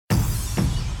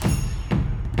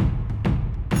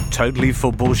Totally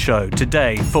Football Show.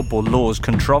 Today, football laws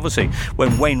controversy.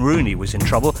 When Wayne Rooney was in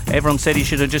trouble, everyone said he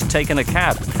should have just taken a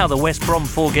cab. Now the West Brom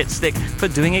 4 gets stick for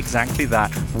doing exactly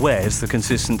that. Where's the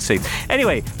consistency?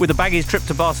 Anyway, with the Baggies' trip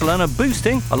to Barcelona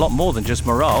boosting a lot more than just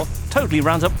morale, Totally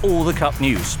rounds up all the cup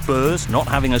news. Spurs not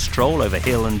having a stroll over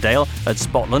hill and dale at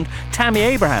Scotland, Tammy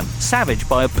Abraham savaged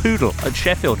by a poodle at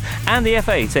Sheffield, and the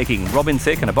FA taking Robin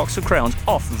Thicke and a box of crowns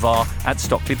off VAR at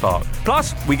Stockley Park.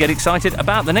 Plus, we get excited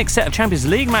about the next set of Champions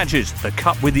League matches, the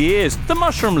Cup with the Ears, the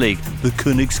Mushroom League, the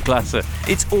Königsklasse.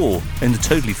 It's all in the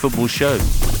Totally Football Show.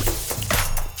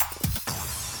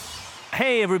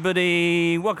 Hey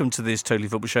everybody, welcome to this Totally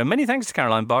Football Show. Many thanks to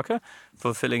Caroline Barker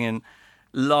for filling in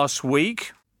last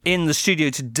week. In the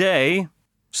studio today,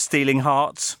 stealing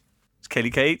hearts, it's Kelly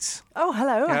Cates. Oh,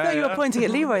 hello. I thought you were pointing at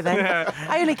Leroy then.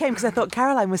 I only came because I thought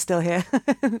Caroline was still here.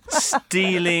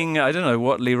 Stealing, I don't know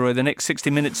what, Leroy, the next 60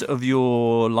 minutes of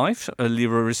your life,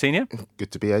 Leroy Rossignol.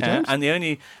 Good to be here, James. And the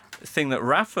only thing that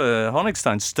Rafa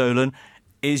Honigstein's stolen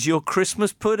is your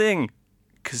Christmas pudding.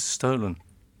 Because it's stolen.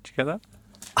 Did you get that?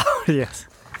 Oh, yes.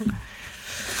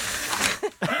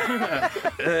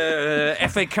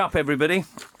 FA Cup, everybody.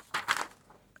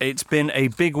 It's been a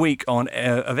big week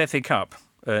of FA Cup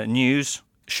news.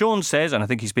 Sean says, and I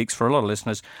think he speaks for a lot of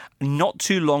listeners, not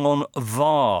too long on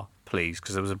VAR, please,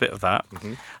 because there was a bit of that.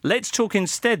 Mm-hmm. Let's talk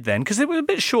instead then, because they were a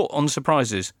bit short on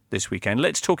surprises this weekend.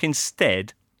 Let's talk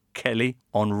instead, Kelly,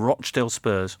 on Rochdale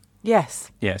Spurs. Yes.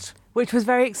 Yes. Which was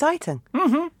very exciting.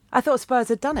 Mm-hmm. I thought Spurs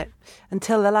had done it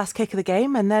until the last kick of the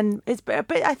game, and then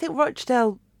I think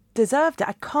Rochdale deserved it.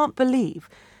 I can't believe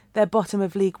they're bottom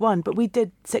of League One, but we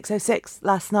did 606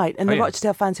 last night, and the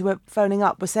Rochdale fans who were phoning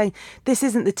up were saying, this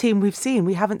isn't the team we've seen.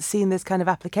 We haven't seen this kind of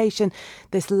application,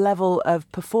 this level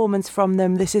of performance from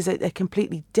them. This is a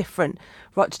completely different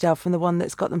Rochdale from the one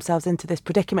that's got themselves into this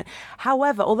predicament.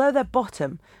 However, although they're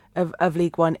bottom of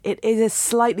League One, it is a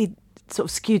slightly sort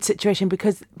of skewed situation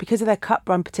because of their cup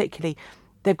run particularly.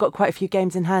 They've got quite a few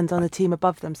games in hand on the team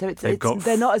above them, so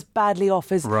they're not as badly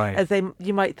off as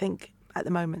you might think at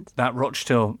the moment. That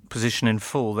Rochdale position in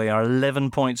full, they are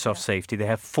 11 points off safety. They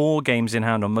have 4 games in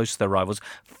hand on most of their rivals,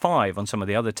 5 on some of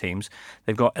the other teams.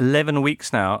 They've got 11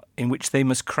 weeks now in which they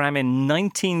must cram in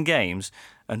 19 games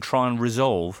and try and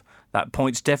resolve that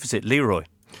points deficit. Leroy.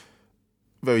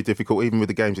 Very difficult, even with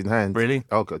the games in hand. Really?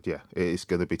 Oh, God, yeah. It is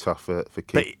going to be tough for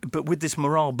Keith. But with this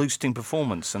morale-boosting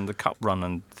performance and the cup run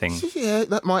and thing... Yeah,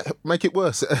 that might make it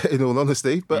worse, in all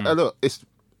honesty. But look, it's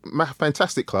a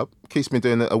fantastic club. Keith's been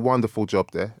doing a wonderful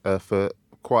job there for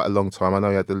quite a long time. I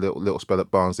know he had a little spell at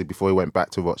Barnsley before he went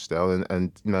back to Rochdale.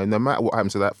 And you know, no matter what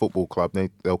happens to that football club,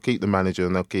 they'll keep the manager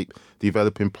and they'll keep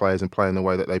developing players and playing the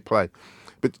way that they play.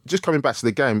 But just coming back to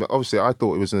the game, but obviously I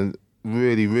thought it was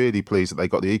really, really pleased that they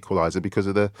got the equaliser because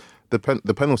of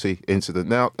the penalty incident.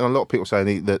 Now, a lot of people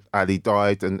saying that Ali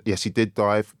dived, and yes, he did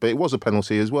dive, but it was a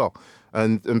penalty as well.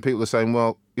 And people are saying,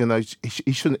 well, you know,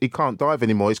 he can't dive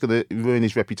anymore. It's going to ruin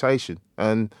his reputation.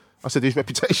 And I said, his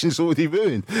reputation's already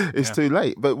ruined. It's too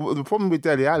late. But the problem with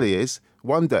Dele Alli is,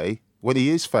 one day when he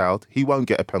is fouled, he won't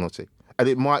get a penalty. And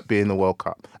it might be in the World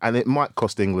Cup. And it might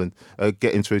cost England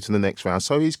getting through to the next round.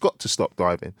 So he's got to stop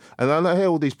diving. And I hear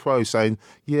all these pros saying,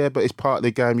 yeah, but it's part of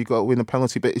the game. You've got to win a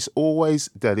penalty. But it's always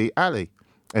Dele Alli.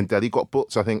 And Dele got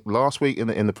booked, I think, last week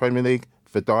in the Premier League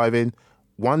for diving.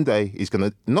 One day he's going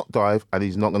to not dive and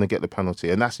he's not going to get the penalty.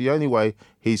 And that's the only way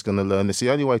he's going to learn. It's the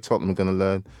only way Tottenham are going to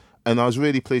learn. And I was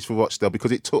really pleased for Rochdale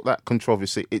because it took that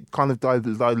controversy. It kind of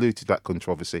diluted that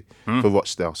controversy for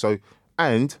Rochdale. So,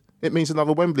 and it means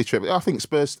another Wembley trip. I think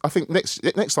Spurs,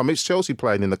 next time it's Chelsea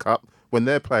playing in the Cup when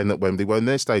they're playing at Wembley, when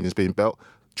their stadium's being built.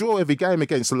 Draw every game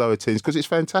against the lower teams because it's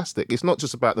fantastic. It's not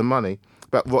just about the money,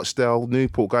 about Rochdale,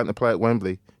 Newport going to play at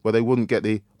Wembley where they wouldn't get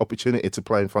the opportunity to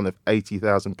play in front of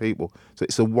 80,000 people. So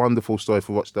it's a wonderful story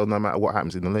for Rochdale no matter what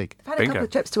happens in the league. They've had a couple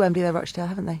of trips to Wembley, though, Rochdale,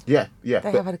 haven't they? Yeah.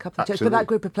 They have had a couple of trips, but that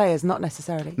group of players, not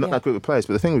necessarily. Not that group of players,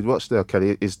 but the thing with Rochdale,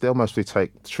 Kelly, is they'll mostly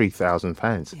take 3,000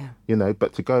 fans. Yeah. You know,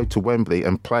 but to go to Wembley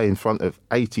and play in front of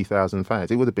 80,000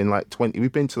 fans, it would have been like 20.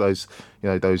 We've been to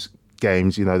those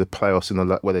games, you know, the playoffs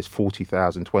where there's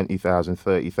 40,000, 20,000,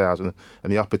 30,000,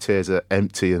 and the upper tiers are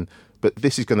empty. But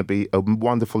this is going to be a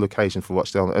wonderful occasion for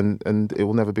Rochdale, and it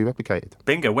will never be replicated.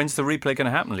 Bingo. When's the replay going to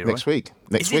happen, Leroy? Next week.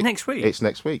 Is it next week? It's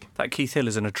next week. That Keith Hill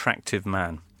is an attractive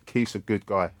man. Keith's a good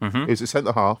guy. Mm-hmm. He's a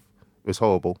centre-half. It was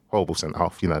horrible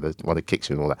centre-half, you know, the one that kicks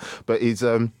you and all that. But he's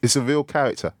a real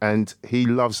character, and he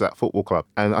loves that football club.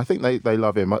 And I think they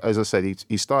love him. As I said,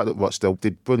 he started at Rochdale,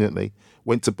 did brilliantly,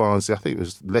 went to Barnsley. I think it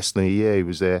was less than a year he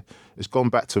was there. Has gone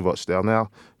back to Rochdale.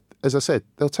 Now, as I said,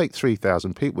 they'll take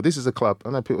 3,000 people. This is a club. I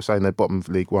know people saying they're bottom of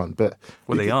League One, but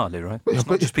they are, Leroy. It's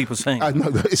not just people saying. I know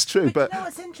that it's true, but you know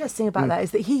what's interesting about that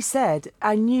is that he said,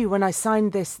 "I knew when I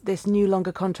signed this new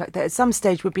longer contract that at some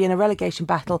stage we'd be in a relegation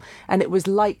battle, and it was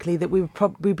likely that we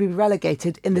would we'd be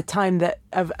relegated in the time that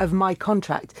of my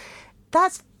contract."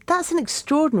 That's an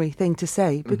extraordinary thing to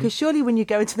say, because surely when you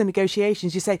go into the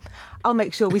negotiations, you say, "I'll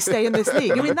make sure we stay in this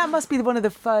league." I mean, that must be one of the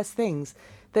first things.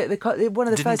 One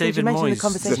of the first things you mentioned in the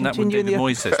conversation between you and the...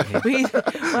 Moyes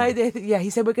said? Yeah, he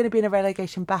said we're going to be in a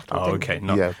relegation battle. Oh, okay.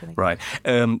 Right.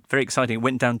 Very exciting. It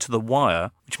went down to the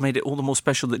wire, which made it all the more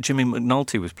special that Jimmy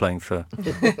McNulty was playing for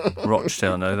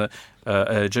Rochdale. No,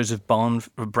 Joseph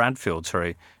Bradfield,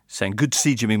 saying, "Good to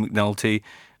see Jimmy McNulty.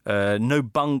 No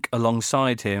bunk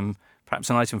alongside him. Perhaps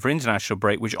an item for international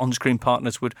break, which on-screen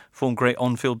partners would form great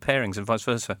on-field pairings and vice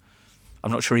versa."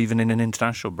 I'm not sure even in an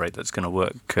international break that's going to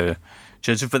work,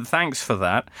 Joseph, but thanks for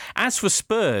that. As for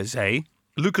Spurs,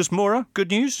 Lucas Moura,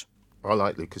 good news? I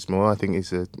like Lucas Moura. I think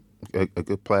he's a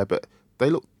good player, but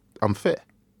they look unfit.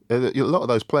 A lot of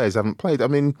those players haven't played. I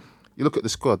mean, you look at the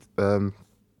squad and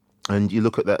you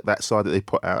look at that side that they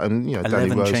put out, and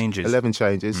 11 changes. 11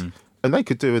 changes. And they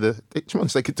could do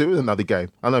with another game.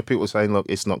 I know people are saying, look,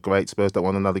 it's not great, Spurs don't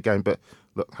want another game, but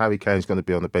look, Harry Kane's going to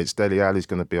be on the bench, Dele Alli's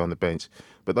going to be on the bench.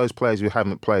 But those players who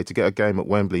haven't played, to get a game at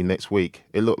Wembley next week,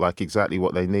 it looked like exactly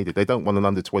what they needed. They don't want an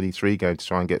under-23 game to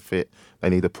try and get fit. They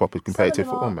need a proper competitive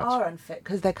football match. Some of them are unfit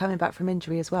because they're coming back from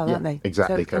injury as well, aren't they?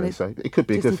 Exactly, so it could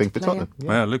be a good thing for Tottenham. Yeah.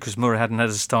 Well, Lucas Moura hadn't had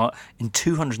a start in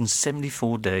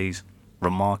 274 days.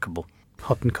 Remarkable.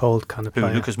 Hot and cold kind of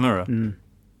player. Lucas Moura?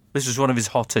 This was one of his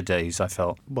hotter days, I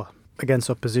felt. Well, against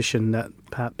opposition that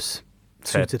perhaps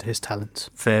suited his talents.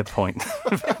 Fair point.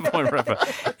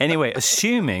 Anyway,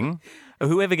 assuming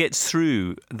whoever gets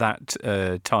through that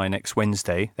tie next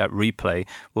Wednesday, that replay,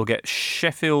 will get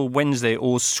Sheffield Wednesday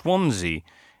or Swansea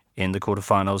in the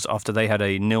quarterfinals after they had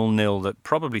a 0-0 that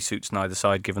probably suits neither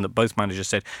side, given that both managers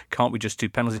said, can't we just do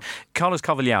penalties? Carlos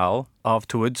Carvalhal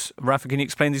afterwards, Rafa, can you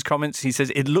explain these comments? He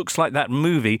says, it looks like that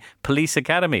movie, Police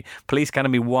Academy. Police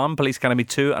Academy 1, Police Academy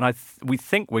 2, and we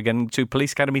think we're getting to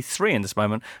Police Academy 3 in this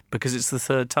moment because it's the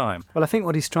third time. Well, I think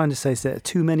what he's trying to say is there are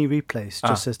too many replays,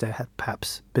 just as there had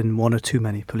perhaps been one or too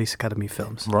many Police Academy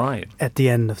films. Right. At the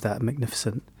end of that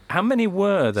magnificent... How many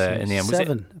were there in the end?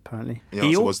 7, apparently. The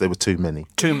answer was there were too many.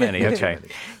 Too many, okay.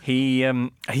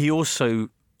 He also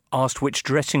asked which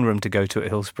dressing room to go to at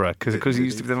Hillsborough because he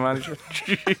used to be the manager.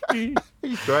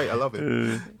 He's great, I love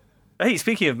it. Hey,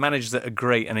 speaking of managers that are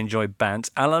great and enjoy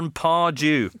bands, Alan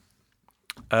Pardew.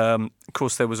 Of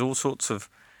course, there was all sorts of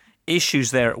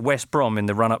issues there at West Brom in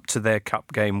the run-up to their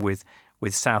cup game with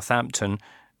Southampton,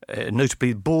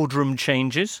 notably boardroom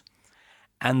changes.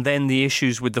 And then the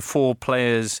issues with the 4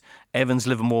 players, Evans,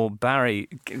 Livermore, Barry,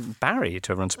 to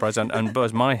everyone's surprise, and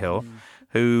Buzz Myhill,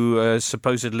 who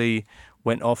supposedly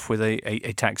went off with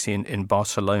a taxi in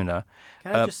Barcelona.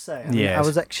 Can I just say, I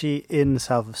was actually in the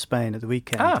south of Spain at the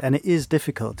weekend, and it is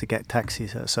difficult to get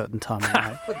taxis at a certain time of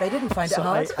night. But they didn't find it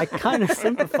hard. I kind of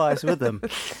sympathise with them,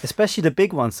 especially the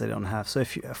big ones they don't have. So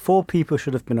if 4 people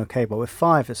should have been okay, but with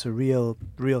 5, it's a real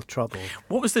trouble.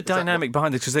 What was the dynamic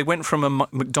behind this? Because they went from a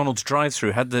McDonald's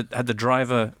drive-through. Had the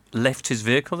driver left his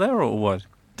vehicle there, or what?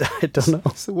 I don't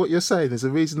know. So what you're saying, there's a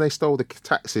reason they stole the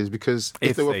taxis, because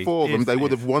if there were 4 of them, they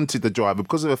would have wanted the driver.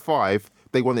 Because there were 5,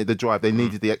 they wanted the drive. They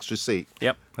needed the extra seat.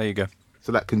 Yep, there you go.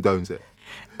 So that condones it.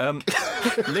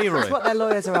 Leroy. That's what their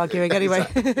lawyers are arguing anyway.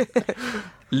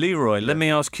 Leroy, let me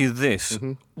ask you this.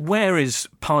 Where is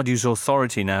Pardew's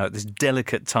authority now at this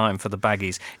delicate time for the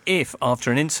Baggies if,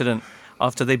 after an incident,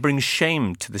 after they bring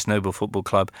shame to this noble football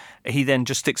club, he then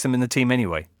just sticks them in the team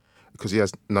anyway? Because he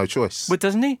has no choice. But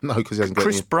doesn't he? No, because he hasn't got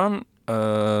Chris Brunt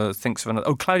thinks of another.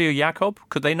 Oh, Claudio Jacob.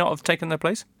 Could they not have taken their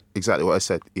place? Exactly what I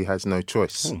said. He has no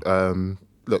choice.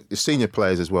 Look, the senior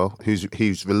players as well,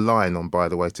 who's relying on, by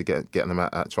the way, to get them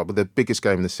out of trouble. The biggest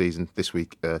game of the season this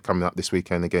week, coming up this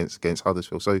weekend against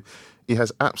Huddersfield. So he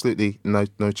has absolutely no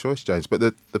choice, James. But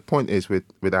the point is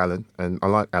with Alan, and I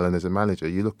like Alan as a manager,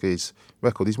 you look at his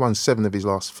record, he's won 7 of his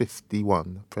last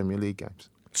 51 Premier League games.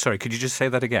 Sorry, could you just say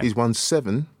that again? He's won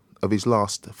 7 of his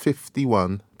last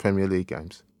 51 Premier League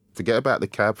games. Forget about the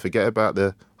cab, forget about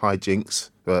the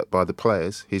hijinks by the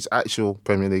players. His actual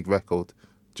Premier League record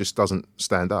just doesn't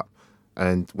stand up.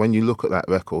 And when you look at that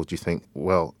record, you think,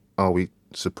 well, are we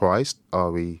surprised?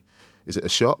 Is it a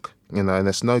shock? And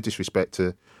that's no disrespect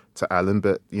to Alan,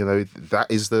 but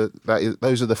those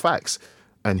are the facts.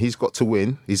 And he's got to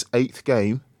win his 8th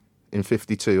game in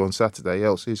 52 on Saturday,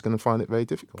 else he's going to find it very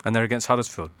difficult. And they're against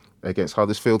Huddersfield. Against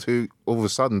Huddersfield, who all of a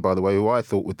sudden, by the way, who I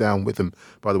thought were down with them,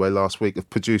 by the way, last week, have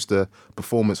produced a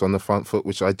performance on the front foot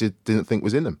which I didn't think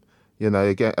was in them. You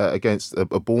know, against a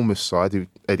Bournemouth side, who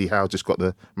Eddie Howe just got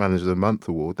the Manager of the Month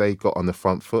award, they got on the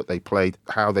front foot. They played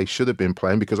how they should have been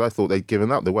playing, because I thought they'd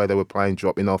given up the way they were playing,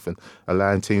 dropping off and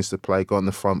allowing teams to play, got on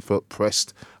the front foot,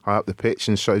 pressed high up the pitch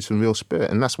and showed some real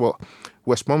spirit. And that's what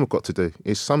West Brom have got to do.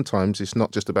 Is sometimes it's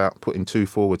not just about putting two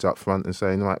forwards up front and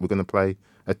saying, right, we're going to play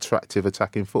attractive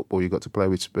attacking football. You've got to play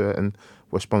with spirit, and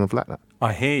West Brom have lacked that.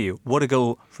 I hear you. What a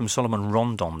goal from Solomon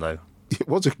Rondon, though. It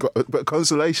was a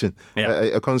consolation. Yeah.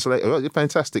 A consolation. A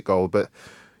fantastic goal, but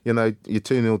you know, you're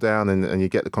 2-0 down and you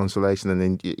get the consolation, and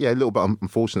then a little bit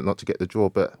unfortunate not to get the draw.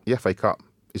 But the FA Cup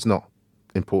is not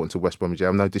important to West Bromwich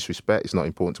Albion. No disrespect, it's not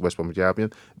important to West Bromwich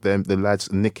Albion. The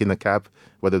lads nicking a cab,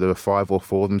 whether there are 5 or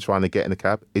 4 of them trying to get in a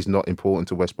cab, is not important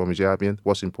to West Bromwich Albion.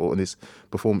 What's important is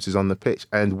performances on the pitch,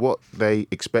 and what they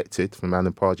expected from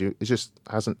Alan Pardew, it just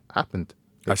hasn't happened.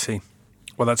 I see.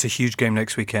 Well, that's a huge game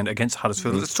next weekend against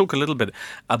Huddersfield. Let's talk a little bit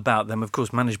about them. Of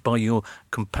course, managed by your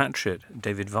compatriot,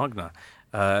 David Wagner.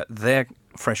 They're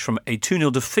fresh from a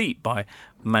 2-0 defeat by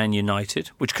Man United,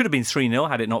 which could have been 3-0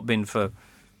 had it not been for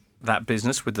that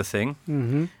business with the thing.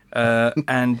 Mm-hmm.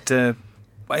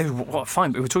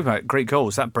 Fine, but we're talking about great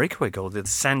goals. That breakaway goal, the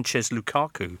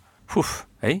Sanchez-Lukaku. Whew,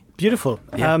 eh? Beautiful.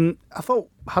 Yeah. I thought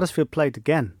Huddersfield played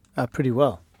again pretty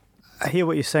well. I hear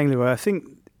what you're saying, Leroy. I think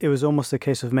it was almost a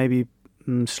case of maybe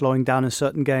slowing down in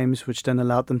certain games, which then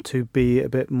allowed them to be a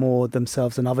bit more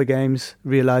themselves in other games,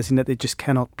 realising that they just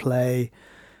cannot play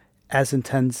as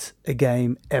intense a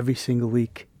game every single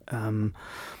week. And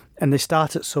they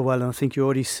started so well, and I think you're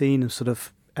already seeing sort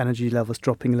of energy levels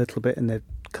dropping a little bit, and they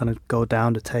kind of go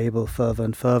down the table further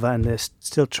and further, and they're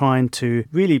still trying to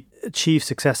really achieve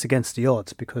success against the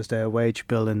odds, because their wage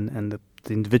bill and the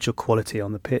individual quality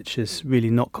on the pitch is really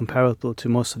not comparable to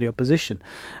most of the opposition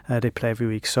they play every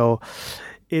week. So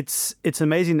it's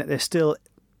amazing that they're still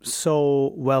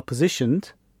so well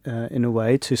positioned in a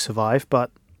way to survive, but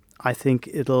I think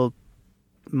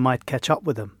might catch up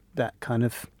with them, that kind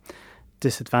of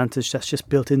disadvantage that's just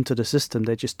built into the system.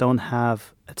 They just don't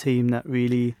have a team that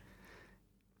really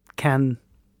can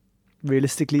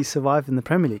realistically survive in the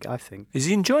Premier League, I think. Is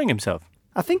he enjoying himself?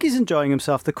 I think he's enjoying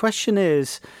himself. The question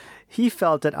is, he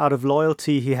felt that out of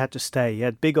loyalty he had to stay. He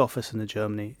had big offers in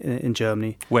Germany.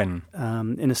 When?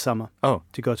 In the summer. Oh.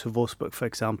 To go to Wolfsburg, for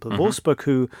example. Mm-hmm. Wolfsburg,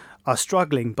 who are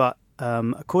struggling, but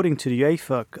according to the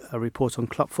UEFA report on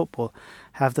club football,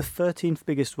 have the 13th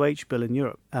biggest wage bill in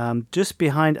Europe, just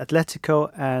behind Atletico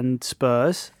and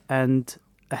Spurs, and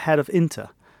ahead of Inter.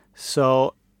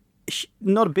 So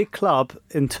not a big club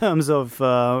in terms of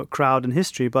crowd and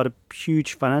history, but a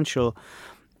huge financial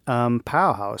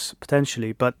powerhouse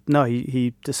potentially. But no,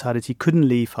 he decided he couldn't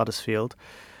leave Huddersfield.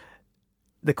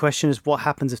 The question is, what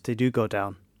happens if they do go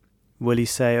down? Will he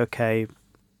say, okay,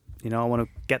 I want to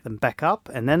get them back up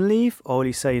and then leave? Or will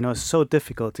he say, it's so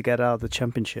difficult to get out of the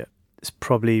Championship, it's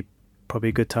probably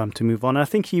a good time to move on? And I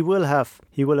think he will have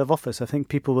offers. I think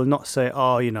people will not say,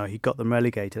 he got them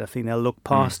relegated. I think they'll look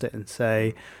past it and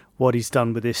say, what he's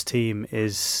done with this team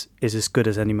is as good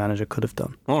as any manager could have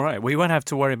done. All right. We won't have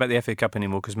to worry about the FA Cup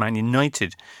anymore because Man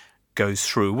United goes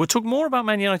through. We'll talk more about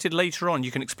Man United later on.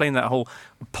 You can explain that whole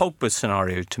Pogba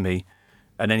scenario to me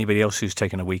and anybody else who's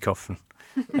taken a week off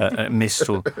and missed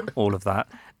all of that.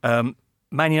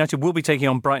 Man United will be taking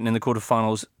on Brighton in the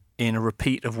quarterfinals in a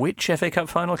repeat of which FA Cup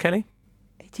final, Kelly?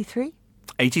 83.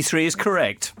 83 is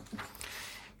correct.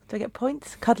 Do I get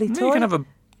points? Cuddly toy? You can have a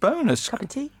bonus. Cup of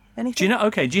tea? Anything?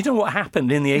 Do you know what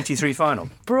happened in the 83 final?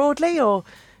 Broadly, or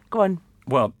go on?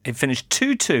 Well, it finished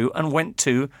 2-2 and went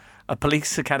to a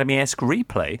Police Academy-esque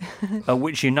replay,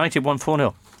 which United won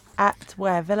 4-0. At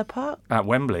where? Villa Park? At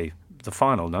Wembley. The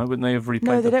final, no? Wouldn't they have replayed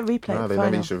No, they don't replay No, the they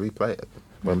final. never used to replay it.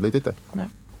 Wembley, did they? No.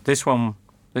 This one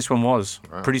was.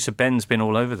 Wow. Producer Ben's been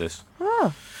all over this.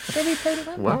 Oh, they replayed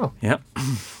it. Wow. Yeah.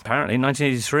 Apparently,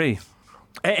 1983.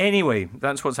 Anyway,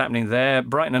 that's what's happening there.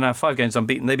 Brighton are now 5 games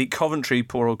unbeaten. They beat Coventry,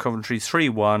 poor old Coventry,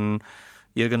 3-1.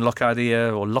 Jurgen Locadia,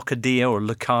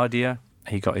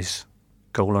 he got his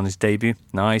goal on his debut.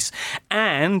 Nice.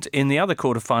 And in the other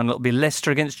quarter-final, it'll be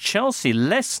Leicester against Chelsea.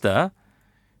 Leicester,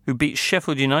 who beat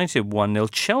Sheffield United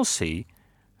 1-0. Chelsea,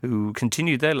 who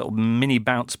continued their little mini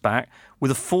bounce back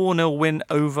with a 4-0 win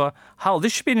over Hull.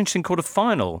 This should be an interesting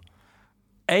quarter-final.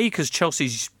 A, because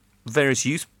Chelsea's various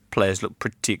youth players look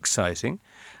pretty exciting,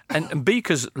 and B,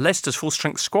 because Leicester's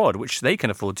full-strength squad, which they can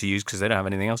afford to use because they don't have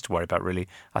anything else to worry about, really,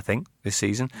 I think, this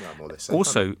season.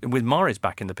 Also, with Mahrez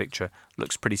back in the picture,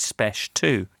 looks pretty special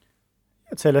too.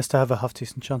 I'd say Leicester have a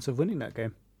half-decent chance of winning that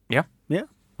game. Yeah? Yeah.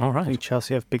 All I right. think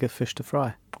Chelsea have bigger fish to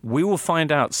fry. We will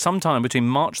find out sometime between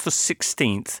March the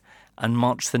 16th and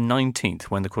March the 19th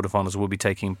when the quarterfinals will be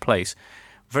taking place.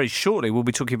 Very shortly, we'll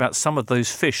be talking about some of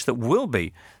those fish that will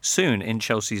be soon in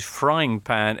Chelsea's frying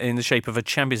pan in the shape of a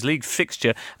Champions League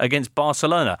fixture against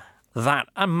Barcelona. That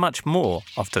and much more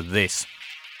after this.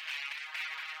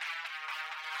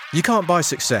 You can't buy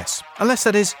success, unless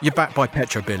that is you're backed by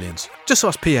petrobillions. Just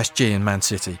ask PSG and Man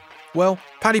City. Well,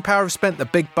 Paddy Power have spent the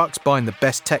big bucks buying the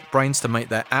best tech brains to make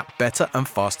their app better and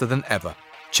faster than ever.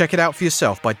 Check it out for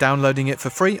yourself by downloading it for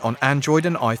free on Android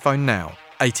and iPhone now.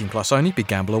 18 plus only,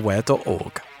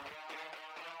 begambleaware.org.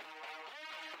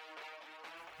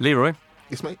 Leroy,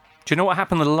 Yes, mate. do you know what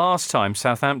happened the last time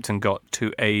Southampton got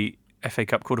to a FA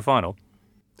Cup quarter-final?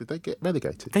 Did they get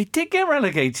relegated? They did get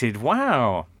relegated.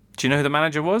 Wow. Do you know who the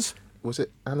manager was? Was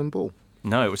it Alan Ball?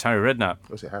 No, it was Harry Redknapp.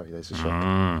 Was it Harry? There's a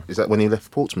shot. Is that when he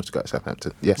left Portsmouth to go to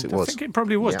Southampton? Yes, it was. I think it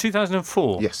probably was. Yeah.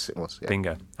 2004. Yes, it was. Yeah.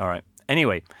 Bingo. All right.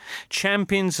 Anyway,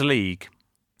 Champions League.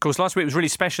 Of course, last week was really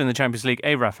special in the Champions League.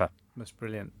 Rafa? That's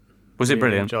brilliant. Was it Really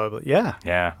brilliant? enjoyable. Yeah.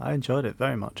 Yeah. I enjoyed it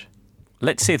very much.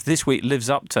 Let's see if this week lives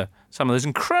up to some of those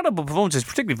incredible performances,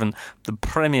 particularly from the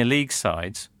Premier League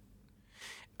sides.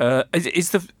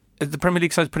 Is the Premier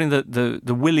League sides putting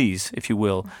the willies, if you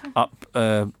will, up?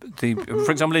 For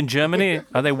example, in Germany,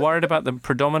 are they worried about the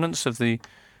predominance of the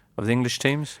English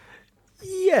teams?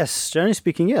 Yes, generally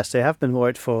speaking, yes. They have been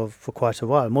worried for quite a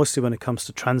while, mostly when it comes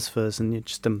to transfers and you're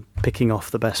just them picking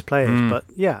off the best players. But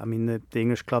yeah, I mean, the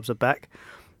English clubs are back.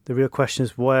 The real question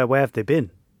is, where have they been?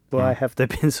 Why have they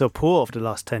been so poor over the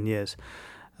last 10 years?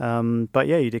 But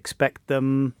yeah, you'd expect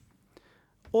them,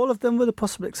 all of them with the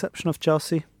possible exception of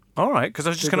Chelsea. All right, because I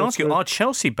was just going to ask you, are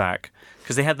Chelsea back?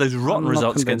 Because they had those rotten I'm not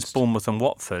results against convinced. Bournemouth and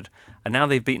Watford, and now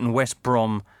they've beaten West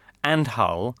Brom and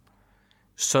Hull.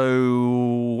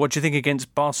 So what do you think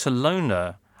against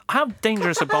Barcelona? How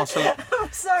dangerous are Barcelona?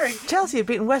 Sorry, Chelsea have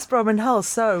beaten West Brom and Hull,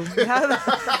 so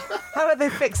how are they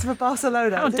fixed for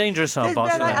Barcelona? How dangerous are No,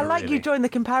 Barcelona? I like really? you drawing the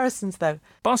comparisons, though.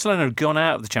 Barcelona have gone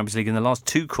out of the Champions League in the last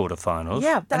two quarterfinals.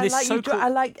 Yeah, and I it's like so you. cool. I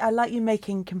like you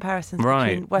making comparisons Right.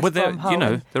 between West Well, Brom, Hull, you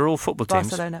know, and they're all football teams.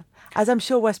 Barcelona, as I'm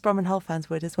sure West Brom and Hull fans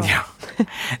would as well. Yeah.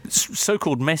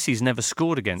 So-called Messi's never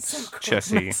scored against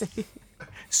Chelsea. Messi.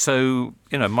 So,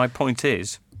 you know, my point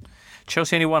is,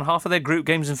 Chelsea only won half of their group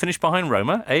games and finished behind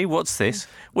Roma. What do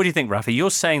you think, Rafi?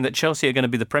 You're saying that Chelsea are going to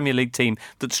be the Premier League team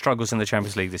that struggles in the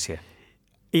Champions League this year.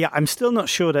 Yeah, I'm still not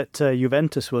sure that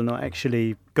Juventus will not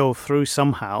actually go through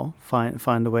somehow,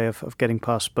 find a way of getting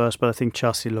past Spurs, but I think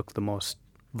Chelsea look the most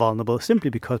vulnerable simply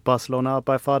because Barcelona are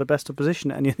by far the best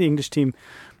opposition any of the English team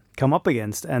come up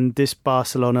against, and this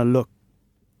Barcelona look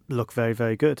very,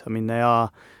 very good. I mean, they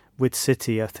are, with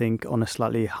City, I think, on a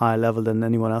slightly higher level than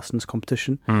anyone else in this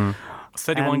competition.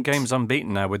 31 And games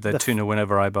unbeaten now with their 2-0 win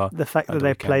over Eibar. The fact that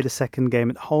they played a second game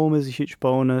at home is a huge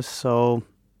bonus, so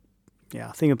yeah,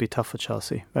 I think it'll be tough for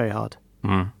Chelsea. Very hard.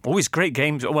 Always great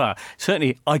games. Well,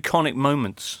 certainly iconic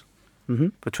moments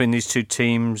between these two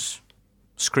teams.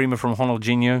 Screamer from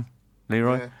Ronaldinho,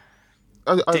 Leroy.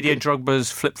 Yeah. Didier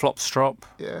Drogba's flip-flop strop.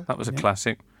 Yeah. That was a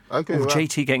classic. I agree with that.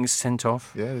 JT getting sent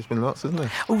off. Yeah, there's been lots, hasn't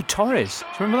there? Oh, Torres. Do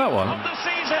you remember that one? The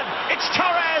season, it's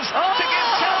Torres to give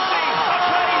Chelsea a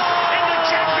place in the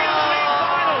Champions League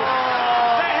final.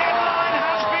 The headline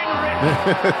has been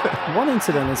written. One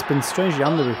incident that's been strangely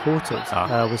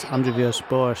underreported was Andre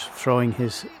Villas-Boas throwing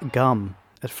his gum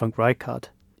at Frank Rijkaard.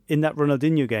 In that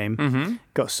Ronaldinho game,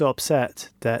 got so upset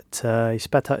that he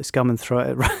spat out his gum and threw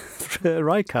it at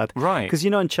Rijkaard. Right. Because, you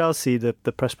know, in Chelsea, the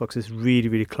press box is really,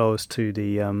 really close to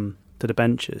the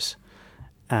benches.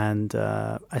 And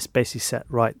I basically sat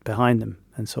right behind them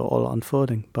and saw all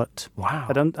unfolding. But Wow.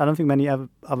 I don't think many other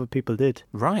people did.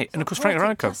 Right. And of course, Frank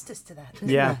Poetic Rijkaard. justice to that, isn't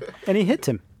Yeah. there? And he hit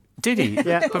him. Did he?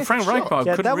 Yeah. But Frank Rijkaard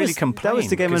Yeah, couldn't really complain. That was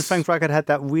the game when because- Frank Rijkaard had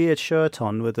that weird shirt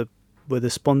on with a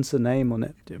sponsor name on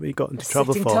it. We got into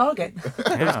trouble Sitting for. target.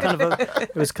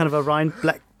 It was kind of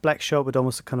a black shirt with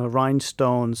almost a kind of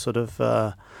rhinestone sort of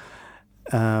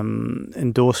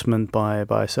endorsement by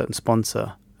a certain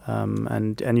sponsor.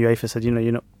 And UEFA said,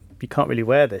 you can't really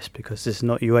wear this because this is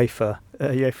not UEFA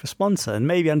sponsor. And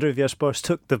maybe Andre Villas-Boas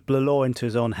took the law into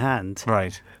his own hand,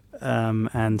 Right.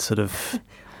 and sort of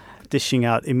dishing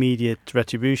out immediate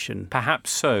retribution.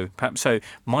 Perhaps so.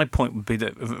 My point would be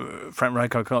that Frank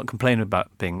Rijkaard can't complain about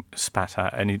being spat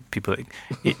at. Any people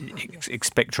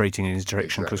expectorating in his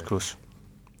direction, because, of course,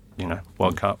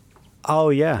 World Cup. Oh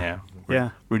yeah, yeah.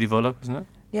 Rudy Volo, isn't it?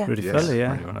 Yeah. Rudy Yes. Villa,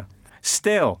 yeah. Rudy Volo.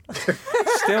 Still,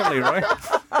 Leroy.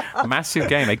 Massive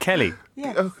game, eh? Kelly,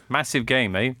 Yeah. massive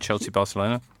game, eh?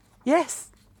 Chelsea-Barcelona. Yes.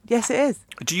 Yes, it is.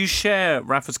 Do you share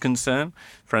Rafa's concern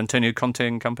for Antonio Conte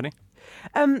and company?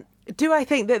 Do I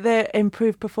think that the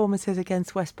improved performances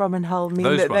against West Brom and Hull mean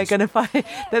Those that ones.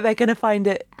 they're going to find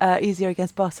it easier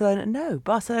against Barcelona? No,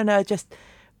 Barcelona are just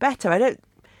better. I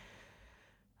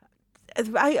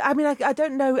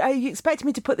don't know. Are you expecting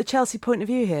me to put the Chelsea point of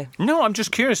view here? No, I'm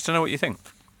just curious to know what you think.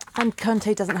 And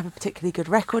Conte doesn't have a particularly good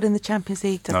record in the Champions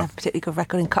League, doesn't have a particularly good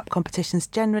record in cup competitions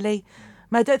generally.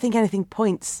 I don't think anything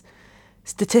points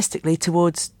statistically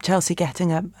towards Chelsea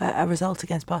getting a result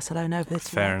against Barcelona over this.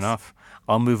 Fair enough.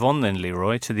 I'll move on then,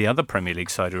 Leroy, to the other Premier League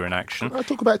side who are in action. Can I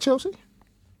talk about Chelsea?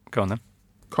 Go on then.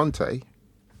 Conte,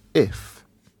 if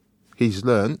he's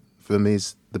learned from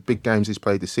the big games he's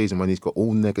played this season when he's got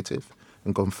all negative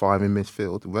and gone 5 in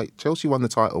midfield, right? Chelsea won the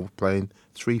title playing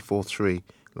 3-4-3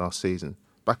 last season.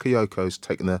 Bakayoko's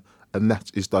taken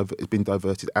has been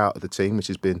diverted out of the team, which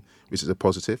is a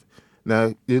positive.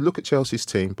 Now you look at Chelsea's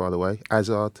team, by the way: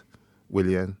 Hazard,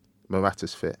 Willian,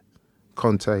 Morata's fit,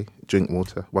 Conte,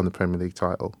 Drinkwater, won the Premier League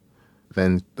title.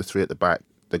 Then the three at the back,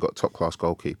 they got top class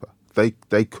goalkeeper.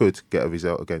 They could get a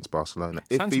result against Barcelona.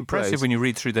 Sounds impressive when you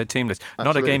read through their team list.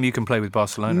 Absolutely. Not a game you can play with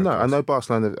Barcelona. No, I know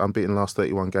Barcelona are unbeaten in the last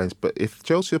 31 games, but if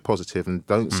Chelsea are positive and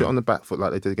don't sit on the back foot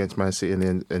like they did against Man City in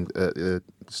the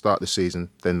start of the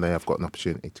season, then they have got an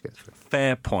opportunity to get through.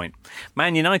 Fair point.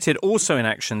 Man United also in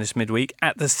action this midweek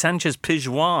at the Sanchez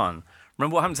Pizjuan.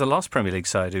 Remember what happened to the last Premier League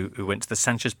side who went to the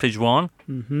Sanchez Pizjuan?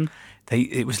 Mm-hmm.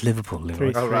 It was Liverpool.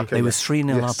 Leroy. They were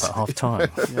 3-0 up at half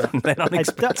time. Then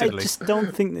unexpectedly. I just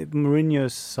don't think that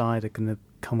Mourinho's side are going to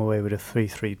come away with a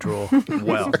 3-3 draw.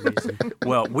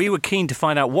 Well, we were keen to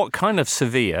find out what kind of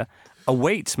Sevilla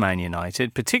awaits Man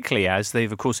United, particularly as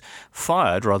they've, of course,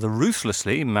 fired rather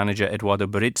ruthlessly manager Eduardo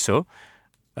Berizzo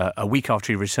a week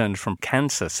after he returned from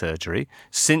cancer surgery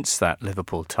since that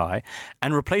Liverpool tie,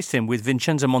 and replaced him with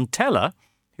Vincenzo Montella,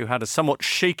 who had a somewhat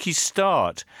shaky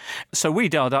start. So we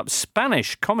dialed up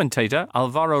Spanish commentator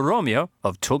Alvaro Romeo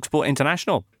of TalkSport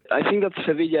International. I think that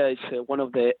Sevilla is one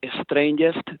of the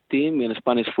strangest teams in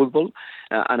Spanish football,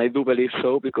 and I do believe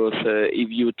so because if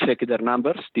you check their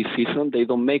numbers this season, they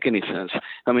don't make any sense.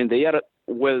 I mean, they are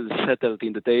well settled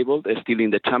in the table, they're still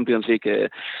in the Champions League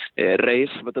race,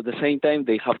 but at the same time,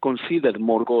 they have conceded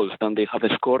more goals than they have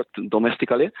scored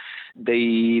domestically.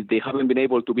 They haven't been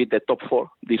able to beat the top 4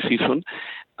 this season,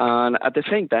 and at the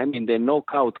same time, in the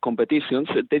knockout competitions,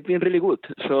 they've been really good.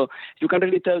 So you can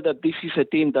really tell that this is a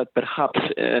team that perhaps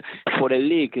for a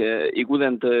league, it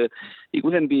wouldn't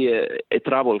be a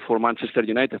trouble for Manchester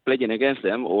United playing against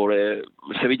them, or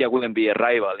Sevilla wouldn't be a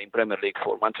rival in Premier League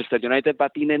for Manchester United.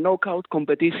 But in a knockout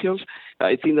competitions,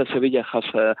 I think that Sevilla has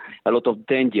a lot of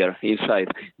danger inside.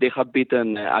 They have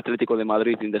beaten Atlético de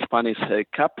Madrid in the Spanish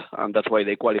Cup, and that's why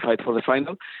they qualified for the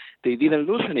final. They didn't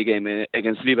lose any game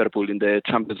against Liverpool in the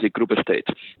Champions League group stage.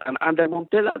 And under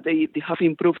Montella, they have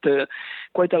improved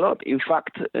quite a lot. In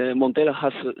fact, Montella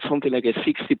has something like a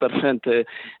 60%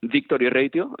 victory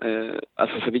ratio as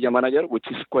a Sevilla manager, which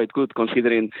is quite good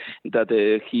considering that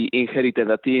he inherited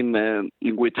a team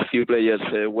in which few players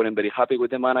weren't very happy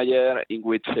with the manager, in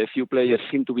which a few players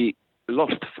seem to be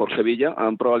lost for Sevilla,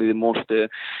 and probably the most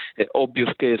obvious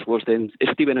case was the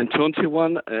Steven Nchonchi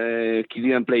one. He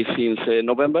didn't play since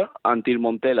November until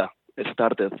Montella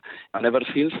started, and ever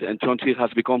since Nchonchi has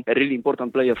become a really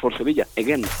important player for Sevilla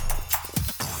again.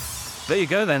 There you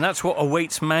go then, that's what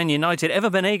awaits Man United. Ever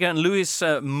Banega and Luis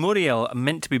Muriel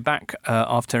meant to be back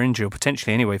after injury, or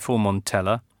potentially anyway, for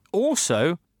Montella.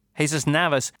 Also, Jesus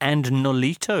Navas and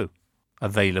Nolito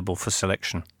available for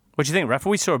selection. What do you think, Rafa?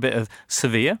 We saw a bit of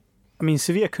Sevilla. I mean,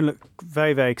 Sevilla can look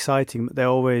very, very exciting, but they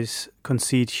always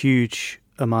concede huge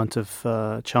amount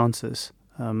of chances.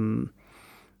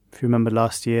 If you remember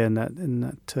last year in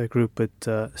that group with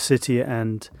City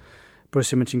and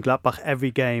Borussia Mönchengladbach, every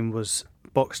game was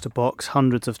box to box,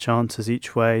 hundreds of chances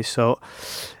each way. So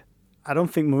I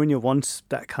don't think Mourinho wants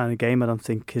that kind of game. I don't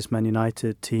think his Man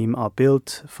United team are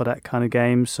built for that kind of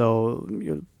game. So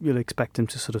you'll expect him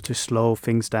to sort of to slow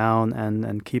things down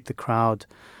and keep the crowd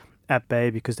at bay,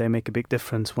 because they make a big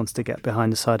difference once they get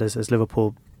behind the side, as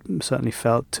Liverpool certainly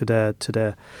felt to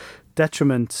their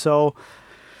detriment. So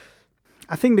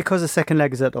I think because the second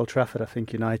leg is at Old Trafford, I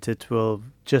think United will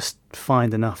just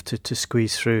find enough to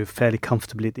squeeze through fairly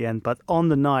comfortably at the end. But on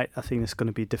the night, I think it's going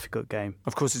to be a difficult game.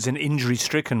 Of course, it's an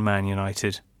injury-stricken Man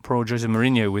United. Poor Jose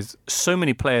Mourinho with so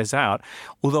many players out,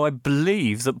 although I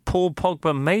believe that Paul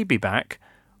Pogba may be back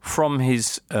from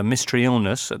his mystery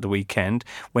illness at the weekend.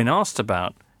 When asked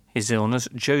about his illness,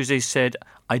 Jose said,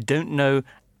 "I don't know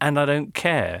and I don't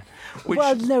care."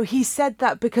 Well, no, he said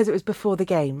that because it was before the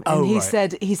game, and he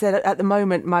said at the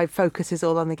moment my focus is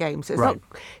all on the game. So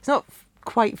it's not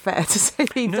quite fair to say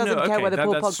that he doesn't care whether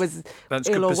Paul Pogba's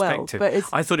ill or well. But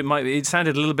I thought it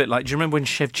sounded a little bit like, do you remember when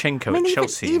Shevchenko at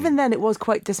Chelsea? Even then it was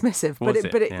quite dismissive.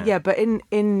 But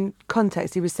in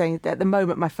context, he was saying that at the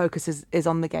moment my focus is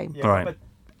on the game. Yeah, right.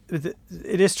 But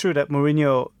it is true that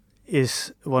Mourinho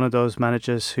is one of those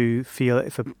managers who feel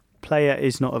if a player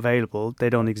is not available, they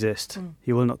don't exist.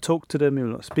 He will not talk to them, he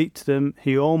will not speak to them.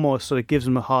 He almost sort of gives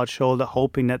them a hard shoulder,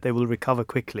 hoping that they will recover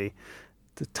quickly.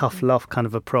 The tough love kind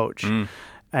of approach. And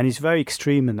he's very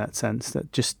extreme in that sense,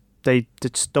 that they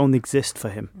just don't exist for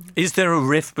him. Is there a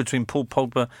rift between Paul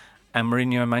Pogba and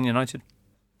Mourinho and Man United?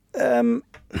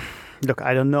 Look,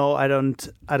 I don't know. I don't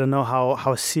know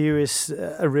how serious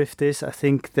a rift is. I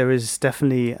think there is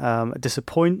definitely a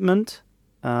disappointment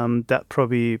that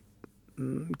probably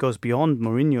goes beyond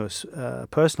Mourinho's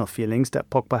personal feelings,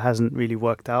 that Pogba hasn't really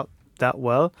worked out that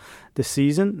well this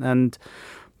season. And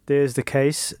there's the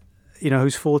case,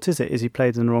 whose fault is it? Is he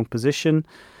played in the wrong position?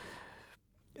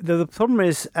 The problem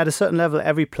is, at a certain level,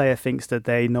 every player thinks that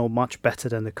they know much better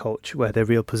than the coach where their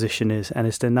real position is. And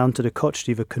it's then down to the coach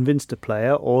to either convince the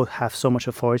player or have so much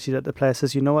authority that the player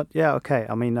says, you know what, yeah, okay,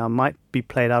 I mean, I might be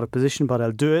played out of position, but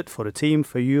I'll do it for the team,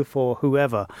 for you, for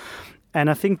whoever. And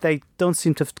I think they don't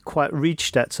seem to have quite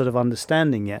reached that sort of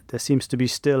understanding yet. There seems to be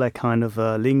still a kind of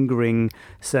a lingering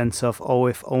sense of,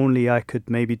 if only I could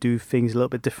maybe do things a little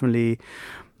bit differently,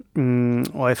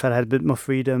 or if I had a bit more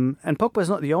freedom. And Pogba is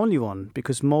not the only one,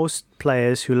 because most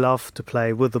players who love to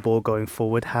play with the ball going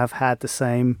forward have had the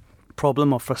same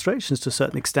problem or frustrations to a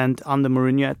certain extent under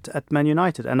Mourinho at Man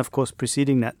United, and of course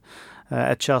preceding that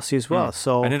at Chelsea as well.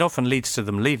 So, and it often leads to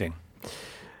them leaving.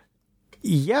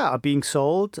 Yeah, being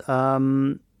sold,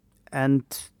 and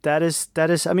that is.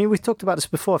 I mean, we've talked about this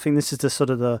before. I think this is the sort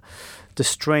of the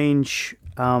strange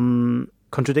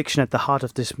contradiction at the heart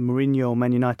of this Mourinho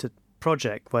Man United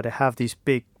project, where they have these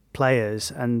big players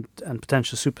and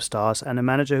potential superstars, and a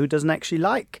manager who doesn't actually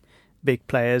like big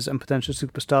players and potential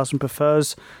superstars and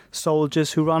prefers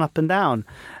soldiers who run up and down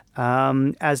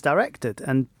as directed.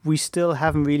 And we still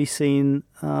haven't really seen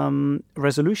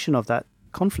resolution of that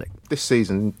conflict. This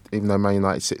season, even though Man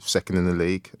United sits second in the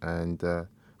league, and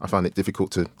I find it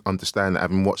difficult to understand that,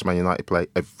 having watched Man United play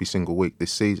every single week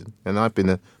this season. And I've been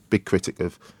a big critic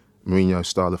of Mourinho's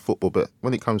style of football, but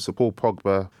when it comes to Paul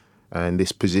Pogba and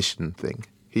this position thing,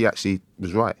 he actually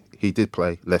was right. He did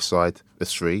play left side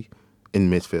as 3 in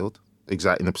midfield,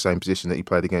 exactly in the same position that he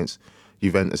played against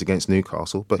Juventus, against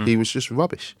Newcastle, but he was just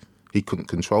rubbish. He couldn't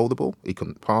control the ball, he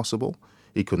couldn't pass the ball,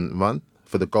 he couldn't run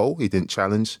for the goal, he didn't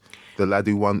challenge the lad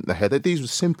who won the header. These were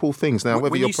simple things. Now,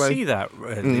 whether when see that,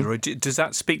 Leroy, does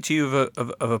that speak to you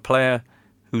of a player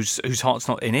whose heart's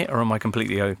not in it, or am I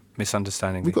completely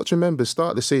misunderstanding? We've got to remember,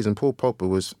 start of the season, Paul Pogba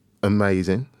was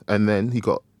amazing, and then he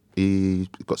got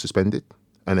suspended,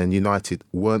 and then United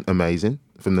weren't amazing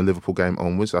from the Liverpool game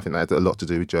onwards. I think that had a lot to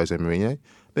do with Jose Mourinho.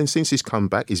 Then since he's come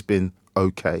back, he's been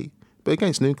okay, but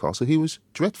against Newcastle, he was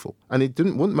dreadful, and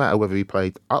wouldn't matter whether he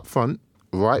played up front,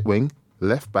 right wing,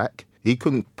 left back. He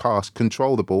couldn't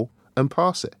control the ball and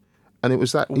pass it. And it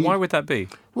was that... Why would that be?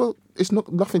 Well, it's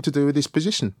nothing to do with his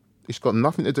position. It's got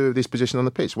nothing to do with his position on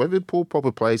the pitch. Whether Paul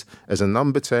Pogba plays as a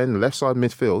number 10, left side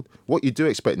midfield, what you do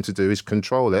expect him to do is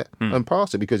control it and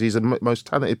pass it, because he's the most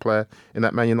talented player in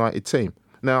that Man United team.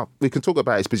 Now, we can talk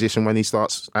about his position when he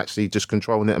starts actually just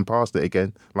controlling it and passing it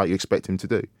again, like you expect him to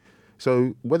do.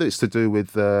 So whether it's to do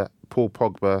with Paul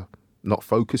Pogba not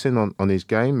focusing on his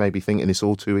game, maybe thinking it's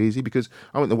all too easy, because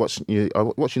I went to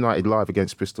watch United live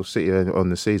against Bristol City on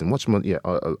the season. Watch them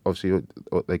obviously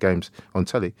their games on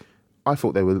telly. I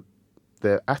thought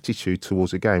their attitude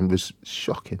towards the game was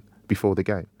shocking before the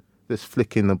game. Just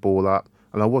flicking the ball up,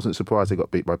 and I wasn't surprised they got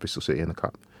beat by Bristol City in the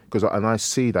cup, because I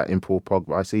see that in Paul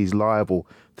Pogba. I see he's liable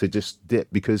to just dip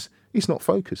because he's not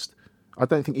focused. I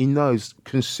don't think he knows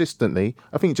consistently.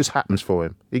 I think it just happens for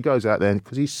him. He goes out there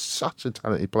because he's such a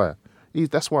talented player.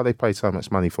 That's why they pay so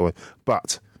much money for him.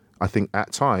 But I think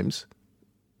at times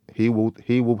he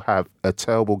will have a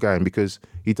terrible game because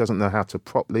he doesn't know how to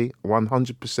properly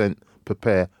 100%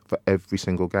 prepare for every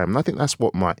single game. And I think that's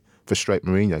what might frustrate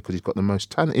Mourinho, because he's got the most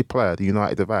talented player the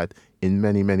United have had in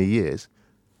many, many years.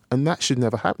 And that should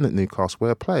never happen at Newcastle,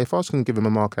 where a player, if I was going to give him a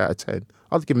mark out of 10,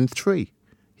 I'd give him 3.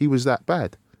 He was that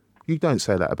bad. You don't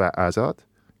say that about Hazard.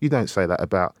 You don't say that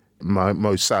about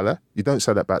Mo Salah. You don't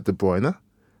say that about De Bruyne.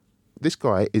 This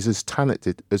guy is as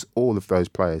talented as all of those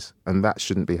players, and that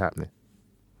shouldn't be happening.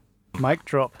 Mic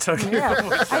drop. Yeah,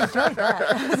 I enjoyed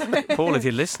that. Paul, if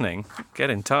you're listening, get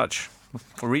in touch.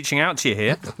 We're reaching out to you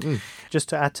here. Just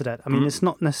to add to that, I mean, it's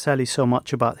not necessarily so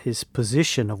much about his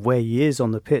position of where he is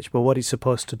on the pitch, but what he's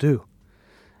supposed to do.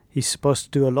 he's supposed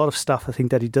to do a lot of stuff, I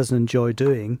think, that he doesn't enjoy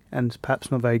doing and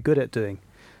perhaps not very good at doing.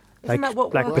 Isn't that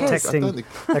what work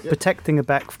protecting a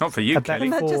back. Not for you,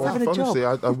 Kelly. Just having a job. Honestly,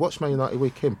 I watched Man United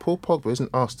weekend. Paul Pogba isn't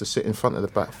asked to sit in front of the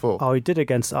back four. Oh, he did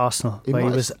against Arsenal, where he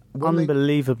was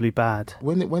unbelievably bad.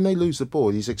 When they lose the ball,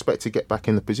 he's expected to get back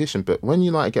in the position. But when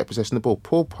United get possession of the ball,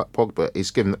 Paul Pogba is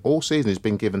given, all season has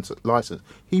been given licence.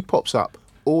 He pops up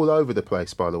all over the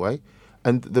place, by the way.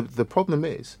 And the problem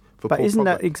is... But isn't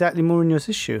that exactly Mourinho's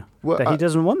issue? That he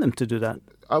doesn't want them to do that?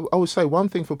 I would say one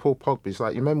thing for Paul Pogba is,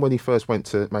 like, you remember when he first went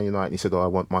to Man United and he said, I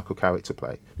want Michael Carrick to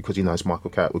play because he knows Michael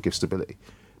Carrick will give stability.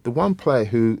 The one player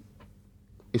who,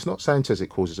 it's not Sanchez it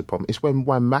causes a problem, it's when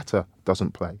Juan Mata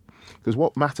doesn't play. Because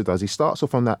what Mata does, he starts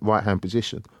off on that right-hand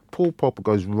position. Paul Pogba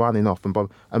goes running off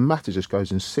and Mata just goes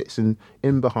and sits in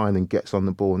behind and gets on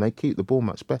the ball, and they keep the ball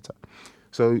much better.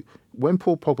 So when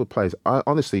Paul Pogba plays, I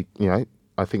honestly,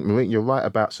 I think Mourinho, you're right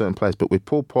about certain players, but with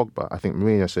Paul Pogba, I think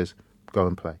Mourinho says, go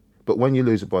and play. But when you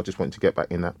lose the ball, I just want to get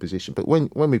back in that position. But when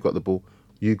we've got the ball,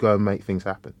 you go and make things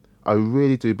happen. I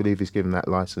really do believe he's given that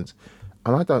licence.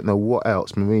 And I don't know what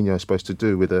else Mourinho is supposed to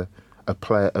do with a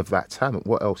player of that talent.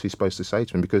 What else he's supposed to say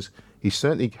to him? Because he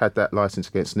certainly had that licence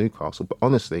against Newcastle. But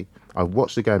honestly, I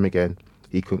watched the game again.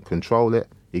 He couldn't control it.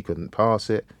 He couldn't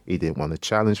pass it. He didn't want to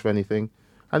challenge for anything.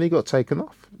 And he got taken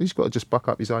off. He's got to just buck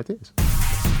up his ideas.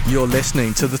 You're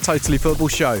listening to the Totally Football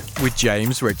Show with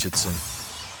James Richardson.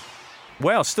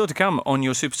 Well, still to come on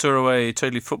your Super Tour Away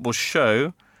Totally Football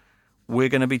Show, we're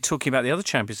going to be talking about the other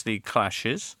Champions League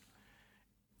clashes,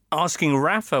 asking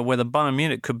Rafa whether Bayern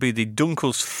Munich could be the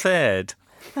Dunkelsfeld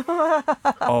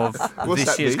of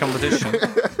this year's competition.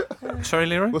 Sorry,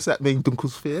 Leroy? What's that mean,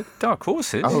 Dunkelsfeld? Dark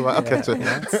horses. Oh, right, okay.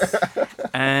 Yeah.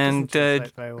 And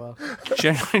very well.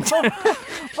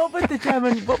 What would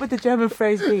the German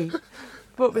phrase be?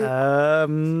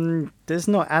 There's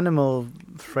no animal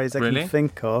phrase I can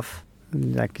think of.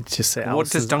 I could just say. What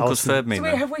does Dunkelsfeld mean?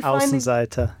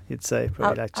 Außenseiter, you'd say.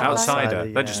 Probably outsider.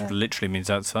 Yeah. That just literally means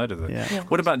outsider. Though. Yeah.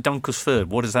 What about Dunkelsfeld?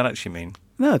 What does that actually mean?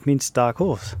 No, it means dark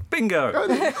horse. Bingo.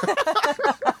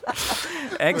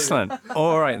 Excellent.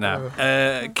 All right now,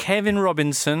 Kevin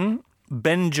Robinson,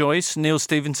 Ben Joyce, Neil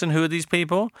Stevenson. Who are these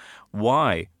people?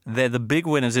 Why? They're the big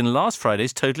winners in last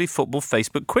Friday's Totally Football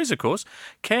Facebook quiz, of course.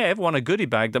 Kev won a goodie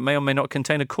bag that may or may not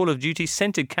contain a Call of Duty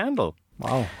scented candle.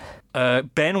 Wow.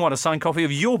 Ben won a signed copy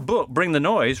of your book, Bring the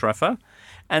Noise, Rafa.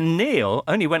 And Neil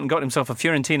only went and got himself a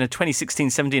Fiorentina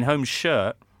 2016-17 home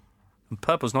shirt. And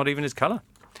purple's not even his colour.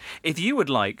 If you would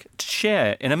like to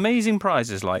share in amazing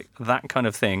prizes like that kind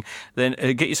of thing, then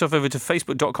get yourself over to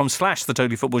facebook.com/The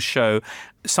Totally Football Show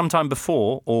sometime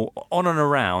before or on and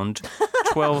around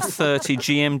 12:30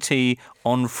 GMT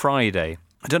on Friday.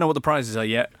 I don't know what the prizes are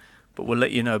yet, but we'll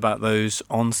let you know about those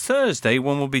on Thursday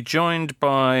when we'll be joined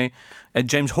by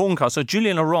James Horncastle,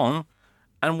 Julian Laurent,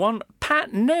 and one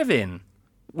Pat Nevin,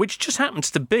 which just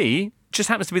happens to be the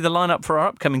lineup for our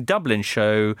upcoming Dublin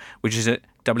show, which is at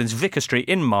Dublin's Vicar Street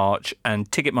in March,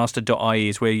 and Ticketmaster.ie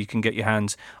is where you can get your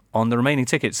hands on the remaining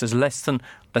tickets. There's less than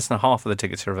half of the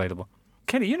tickets are available.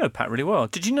 Kelly, you know Pat really well.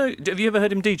 Have you ever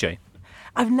heard him DJ?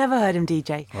 I've never heard him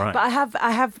DJ, right. But I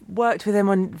have worked with him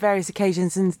on various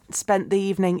occasions and spent the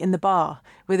evening in the bar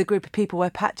with a group of people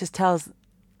where Pat just tells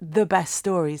the best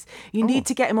stories. You need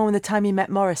to get him on the time he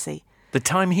met Morrissey. The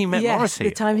time he met Morrissey?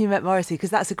 The time he met Morrissey, because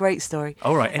that's a great story.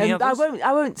 All right, any others?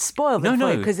 I won't spoil them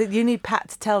for you, because you need Pat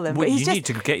to tell them. Well, but you need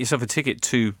to get yourself a ticket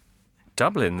to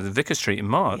Dublin, the Vicar Street in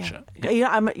March.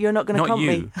 Yeah. You're not going to come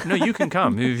me. No, you can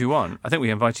come if you want. I think we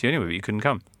invited you anyway, but you couldn't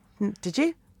come. Did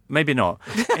you? Maybe not.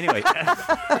 Anyway.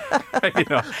 Maybe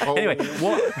not. Anyway,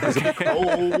 what?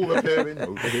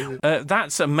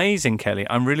 That's amazing, Kelly.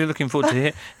 I'm really looking forward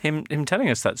to him telling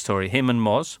us that story. Him and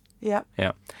Moz. Yeah.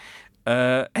 Yeah.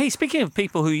 Hey, speaking of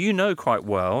people who you know quite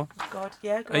well, go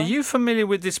are you familiar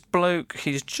with this bloke?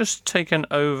 He's just taken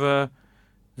over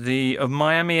of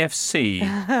Miami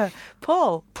FC.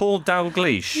 Paul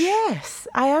Dalglish. Yes,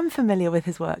 I am familiar with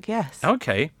his work, yes.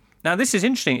 Okay. Now, this is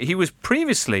interesting. He was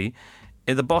previously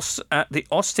the boss at the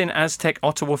Austin Aztec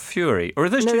Ottawa Fury. Or are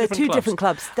those two different clubs? No, they're two different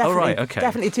clubs. Definitely, right, okay.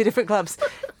 Definitely two different clubs.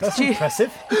 That's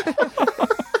impressive.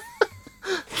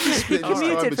 He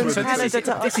commuted from Canada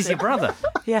to Austin. This is your brother?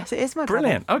 Yes, it is my brother.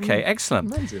 Brilliant. Okay,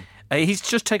 excellent. Amazing. He's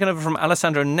just taken over from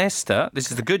Alessandro Nesta.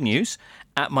 This is the good news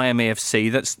at Miami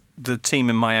FC. That's the team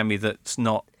in Miami that's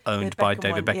not owned by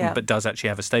David Beckham, but does actually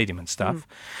have a stadium and stuff.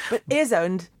 But is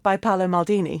owned by Paolo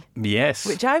Maldini. Yes.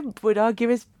 Which I would argue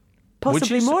is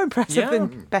possibly more impressive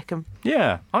than Beckham.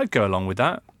 Yeah, I'd go along with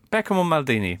that. Beckham or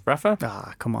Maldini?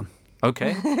 Rafa? Come on.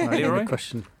 Okay. Leroy?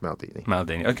 Question.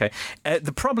 Maldini. Okay.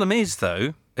 The problem is,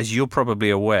 though, as you're probably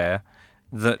aware,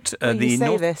 that you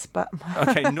say this, but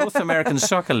North American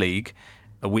Soccer League,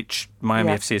 which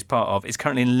Miami FC is part of, is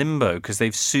currently in limbo because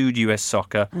they've sued US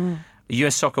Soccer.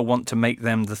 US Soccer want to make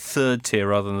them the third tier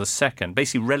rather than the second,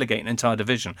 basically relegate an entire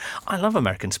division. I love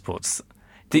American sports.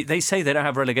 They say they don't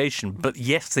have relegation, but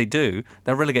yes, they do.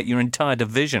 They'll relegate your entire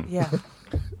division. Yeah,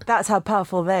 that's how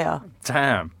powerful they are.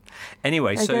 Damn.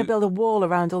 Anyway, they're going to build a wall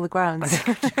around all the grounds.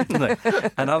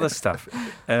 And other stuff.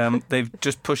 They've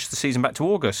just pushed the season back to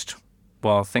August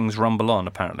while things rumble on,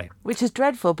 apparently. Which is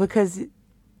dreadful because,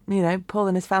 Paul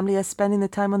and his family are spending the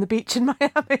time on the beach in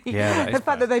Miami. Yeah, the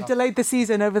fact that they've delayed the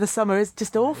season over the summer is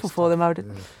just awful for them.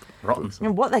 Rotten.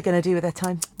 And what they're going to do with their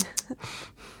time.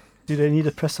 Do they need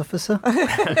a press officer?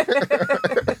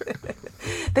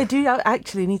 They do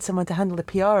actually need someone to handle the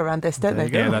PR around this, don't they?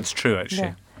 Yeah, that's true,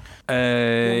 actually.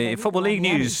 Football League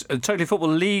news. The Totally Football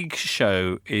League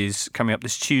show is coming up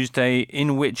this Tuesday,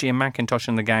 in which Ian McIntosh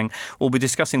and the gang will be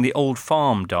discussing the Old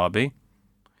Farm derby.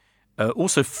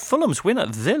 Also, Fulham's win at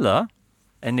Villa,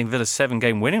 ending Villa's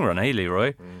 7-game winning run,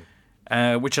 Leroy?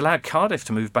 Which allowed Cardiff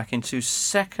to move back into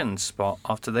second spot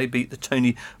after they beat the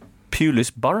Tony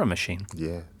Pulis Borough machine.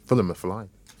 Yeah, Fulham are flying.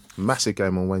 Massive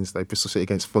game on Wednesday, Bristol City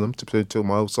against Fulham, two of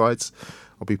my old sides.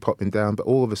 I'll be popping down, but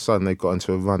all of a sudden they've got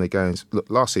into a run of games. Look,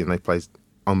 last season they played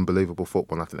unbelievable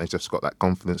football, and I think they've just got that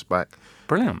confidence back.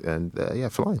 Brilliant. And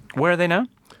flying. Where are they now?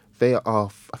 They are,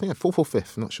 I think, they're 4th or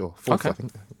 5th, not sure. 4th, okay. I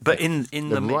think. But in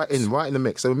the mix? Right in the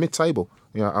mix. They were mid-table,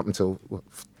 up until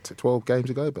 12 games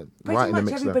ago, but right in the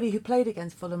mix. Pretty much everybody who played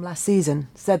against Fulham last season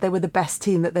said they were the best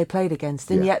team that they played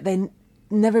against, and yet they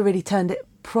never really turned it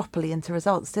properly into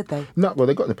results, did they? No, well,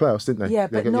 they got in the playoffs, didn't they? Yeah,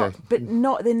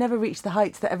 they never reached the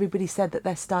heights that everybody said that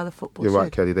their style of football You're should.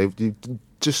 right, Kelly. They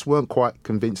just weren't quite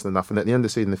convincing enough, and at the end of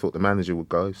the season they thought the manager would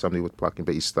go, somebody would pluck him,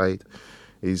 but he stayed.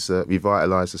 He's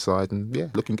revitalised the side and,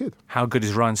 looking good. How good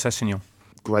is Ryan Sessegnon?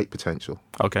 Great potential.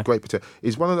 Okay. Great potential.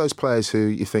 He's one of those players who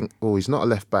you think, he's not a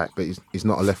left back, but he's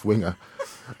not a left winger.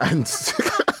 And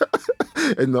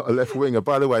not a left winger.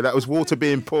 By the way, that was water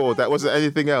being poured. That wasn't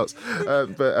anything else.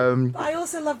 But I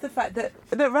also love the fact that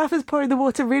Rafa's pouring the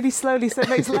water really slowly so it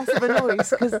makes less of a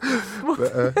noise.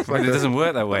 But it doesn't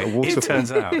work that way. It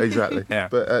turns out. Exactly. Yeah.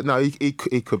 But no, he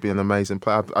could be an amazing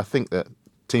player. I think that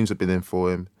teams have been in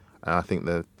for him. I think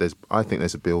that there's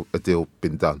a deal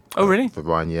been done. Oh, really? For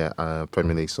Ryan,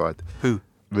 Premier League side. Who?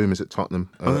 Rumours at Tottenham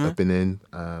have been in.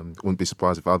 Wouldn't be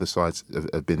surprised if other sides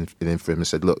have been in for him and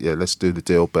said, look, let's do the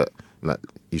deal, but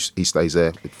he stays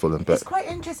there with Fulham. But it's quite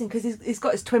interesting because he's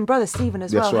got his twin brother Stephen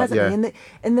as well, right, hasn't he?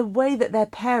 In the way that their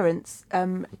parents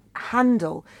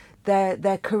handle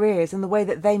their careers and the way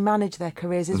that they manage their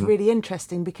careers is really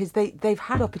interesting because they've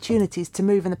had opportunities to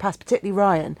move in the past, particularly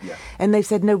Ryan, and they've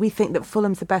said, no, we think that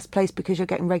Fulham's the best place because you're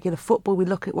getting regular football. We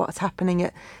look at what's happening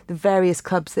at the various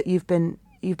clubs that you've been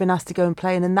asked to go and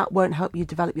play in, and that won't help you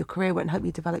develop your career, won't help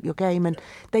you develop your game. And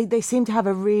they seem to have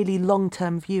a really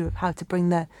long-term view of how to bring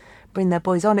their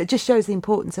boys on. It just shows the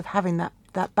importance of having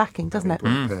that backing, doesn't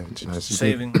it?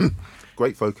 Saving.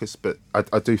 Great focus, but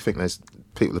I do think there's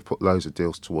people have put loads of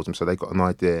deals towards him, so they've got an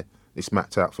idea. It's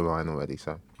mapped out for Ryan already.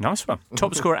 So nice one.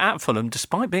 Top scorer at Fulham,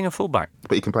 despite being a fullback.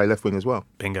 But he can play left wing as well.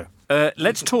 Bingo.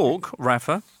 Let's talk,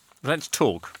 Rafa. Let's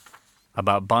talk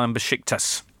about Bayern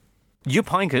Besiktas. Jupp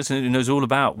Heynckes knows all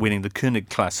about winning the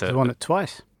Königklasse. He won it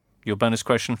twice. Your bonus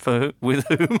question with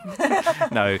whom?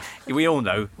 No, we all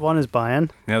know. One is Bayern.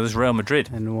 The other's Real Madrid.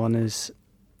 And one is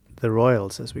the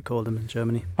Royals, as we call them in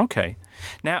Germany. Okay.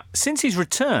 Now, since he's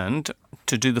returned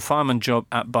to do the fireman job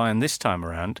at Bayern this time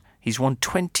around, he's won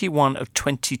 21 of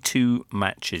 22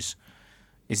 matches.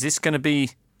 Is this going to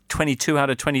be 22 out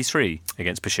of 23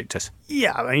 against Besiktas?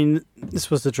 Yeah, I mean,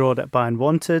 this was the draw that Bayern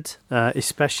wanted,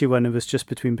 especially when it was just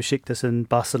between Besiktas and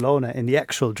Barcelona in the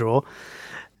actual draw.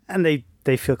 And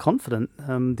they feel confident.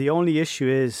 The only issue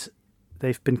is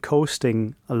they've been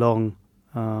coasting along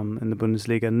in the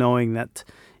Bundesliga, knowing that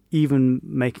even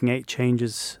making 8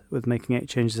 changes as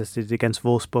they did against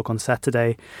Wolfsburg on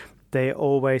Saturday, they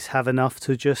always have enough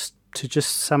to just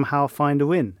somehow find a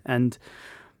win. And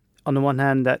on the one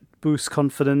hand, that boosts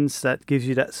confidence, that gives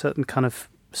you that certain kind of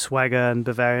swagger and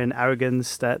Bavarian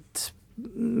arrogance that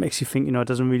makes you think, it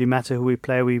doesn't really matter who we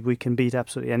play, we can beat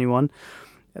absolutely anyone.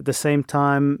 At the same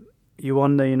time, you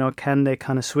wonder, can they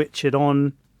kind of switch it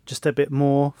on just a bit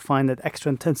more, find that extra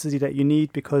intensity that you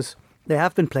need, because they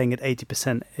have been playing at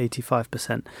 80%,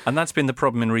 85%. And that's been the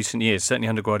problem in recent years, certainly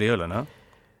under Guardiola, no?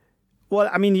 Well,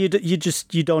 I mean, you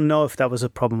don't know if that was a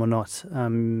problem or not.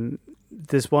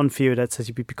 There's one theory that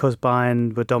says because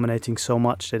Bayern were dominating so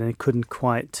much, then they couldn't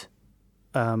quite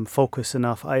focus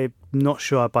enough. I'm not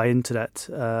sure I buy into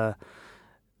that.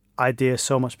 idea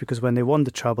so much because when they won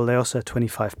the treble, they also had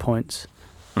 25 points.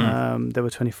 They were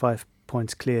 25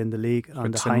 points clear in the league.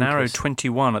 It's a narrow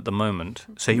 21 at the moment,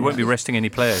 so he won't be resting any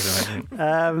players, I think.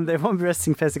 They won't be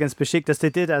resting players against Besiktas. They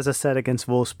did, as I said, against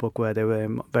Wolfsburg, where they were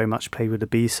very much played with the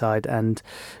B side and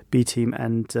B team,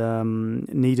 and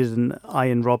needed an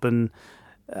Ian Robben,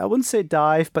 I wouldn't say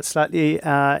dive, but slightly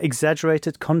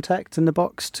exaggerated contact in the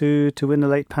box to win a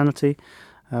late penalty.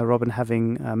 Robben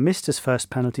having missed his first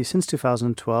penalty since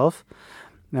 2012,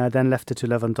 then left it to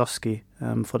Lewandowski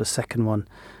for the second one.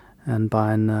 And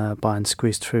Bayern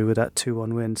squeezed through with that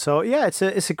 2-1 win. So yeah,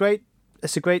 it's a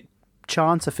great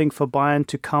chance, I think, for Bayern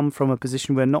to come from a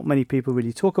position where not many people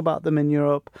really talk about them in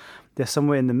Europe. They're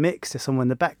somewhere in the mix, they're somewhere in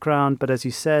the background, but as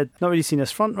you said, not really seen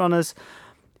as front runners,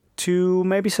 to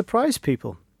maybe surprise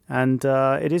people. And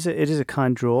it is a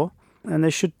kind draw, and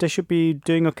they should be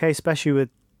doing okay, especially with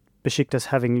Besiktas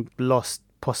having lost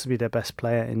possibly their best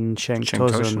player in Cenk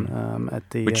Tosun at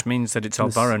the which means that it's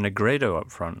Alvaro Negredo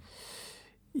up front.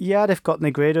 Yeah, they've got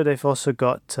Negredo. They've also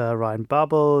got Ryan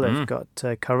Babel. They've got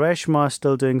Quaresma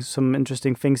still doing some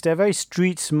interesting things. They're a very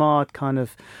street smart kind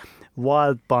of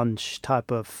wild bunch type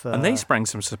of. And they sprang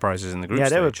some surprises in the group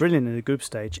stage. Yeah, they were brilliant in the group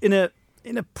stage in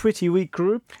a pretty weak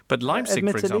group. But Leipzig,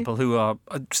 for example, who are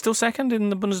still second in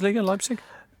the Bundesliga, Leipzig.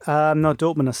 No,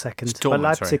 Dortmund are second. Dortmund, but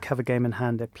Leipzig have a game in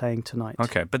hand. They're playing tonight.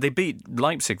 Okay, but they beat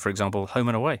Leipzig, for example, home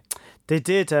and away. They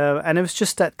did, and it was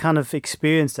just that kind of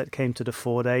experience that came to the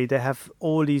fore. They have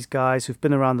all these guys who've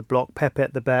been around the block, Pepe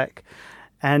at the back,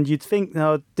 and you'd think,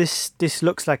 no, this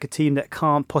looks like a team that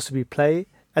can't possibly play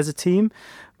as a team,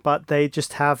 but they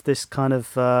just have this kind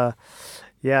of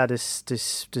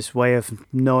this way of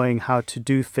knowing how to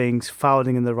do things,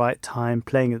 fouling in the right time,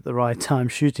 playing at the right time,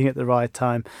 shooting at the right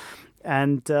time.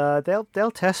 And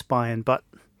they'll test Bayern, but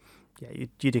yeah,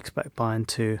 you'd expect Bayern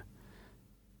to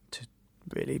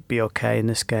really be okay in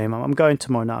this game. I'm going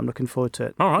tomorrow night. I'm looking forward to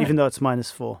it. All right. Even though it's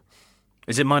 -4.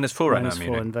 Is it -4 right now?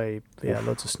 -4 and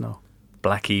loads of snow.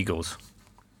 Black Eagles.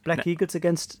 Black Eagles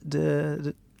against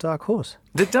the Dark Horse.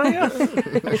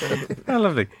 Oh,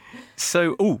 lovely.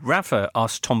 So, Rafa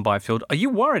asked Tom Byfield, are you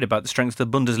worried about the strength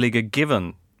of the Bundesliga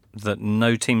given that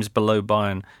no teams below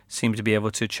Bayern seem to be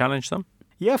able to challenge them?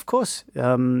 Yeah, of course.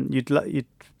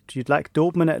 You'd like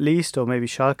Dortmund at least, or maybe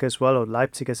Schalke as well, or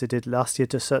Leipzig as they did last year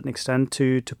to a certain extent,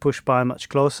 to push Bayern much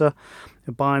closer.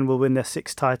 Bayern will win their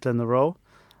 6th title in a row.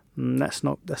 That's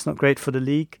not great for the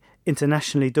league.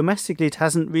 Internationally, domestically, it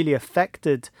hasn't really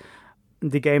affected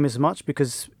the game as much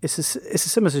because it's a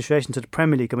similar situation to the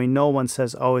Premier League. I mean, no one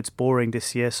says, "Oh, it's boring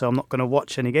this year, so I'm not going to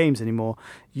watch any games anymore."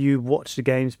 You watch the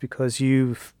games because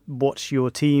you've watched your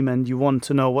team and you want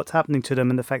to know what's happening to them,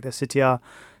 and the fact that City are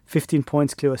 15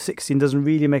 points clear of 16 doesn't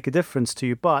really make a difference to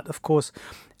you. But, of course,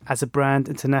 as a brand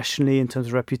internationally, in terms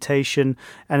of reputation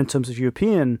and in terms of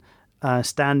European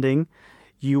standing,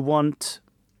 you want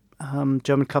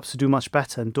German clubs to do much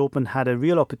better. And Dortmund had a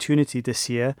real opportunity this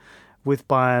year with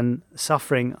Bayern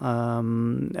suffering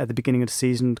at the beginning of the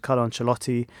season, Carlo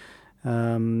Ancelotti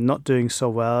not doing so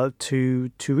well,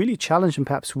 to really challenge and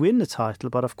perhaps win the title.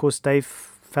 But, of course, they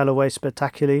fell away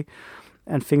spectacularly.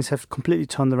 And things have completely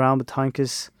turned around with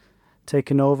Heinkes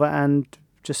taking over and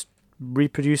just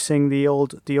reproducing the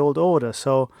old order.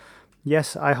 So,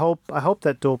 yes, I hope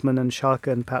that Dortmund and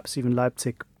Schalke and perhaps even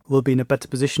Leipzig will be in a better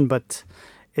position. But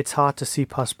it's hard to see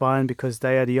past Bayern because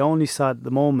they are the only side at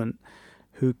the moment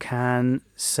who can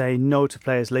say no to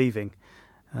players leaving.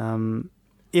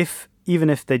 Even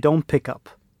if they don't pick up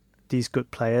these good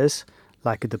players,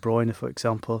 like a De Bruyne, for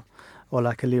example, or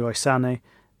like a Leroy Sané,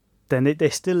 then they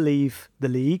still leave the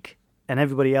league and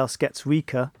everybody else gets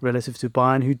weaker relative to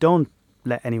Bayern, who don't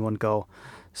let anyone go.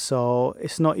 So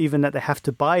it's not even that they have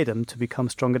to buy them to become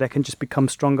stronger. They can just become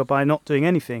stronger by not doing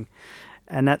anything.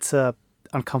 And that's a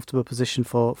uncomfortable position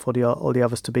for all the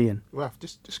others to be in. Raf,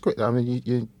 just quickly. I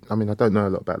mean, I don't know a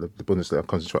lot about the Bundesliga. I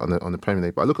concentrate on the Premier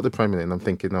League, but I look at the Premier League and I'm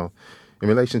thinking, in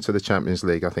relation to the Champions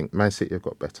League, I think Man City have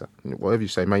got better. Whatever you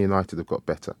say, Man United have got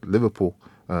better. Liverpool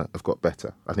have got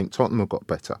better. I think Tottenham have got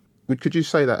better. Could you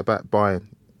say that about Bayern?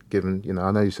 Given,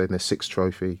 I know you said their 6th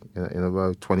trophy in a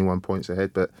row, 21 points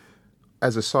ahead, but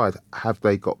as a side, have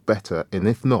they got better? And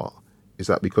if not, is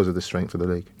that because of the strength of the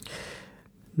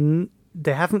league?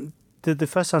 They haven't. The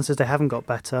first answer is they haven't got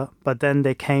better, but then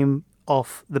they came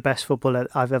off the best football that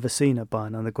I've ever seen at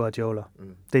Bayern under Guardiola.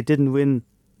 They didn't win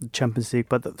the Champions League,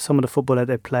 but some of the football that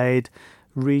they played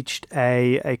reached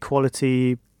a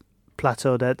quality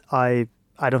plateau that I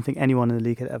don't think anyone in the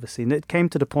league had ever seen. It came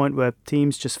to the point where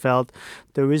teams just felt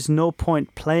there is no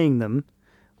point playing them.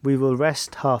 We will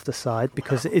rest half the side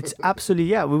because it's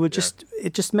absolutely,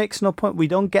 it just makes no point. We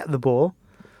don't get the ball.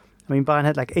 I mean, Bayern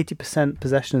had like 80%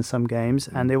 possession in some games,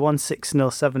 and they won 6-0,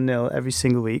 7-0 every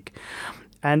single week.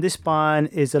 And this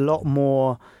Bayern is a lot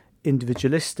more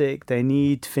individualistic. They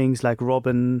need things like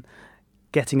Robben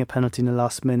getting a penalty in the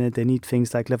last minute. They need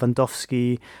things like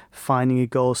Lewandowski finding a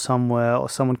goal somewhere, or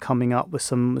someone coming up with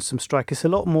some strike. It's a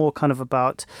lot more kind of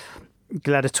about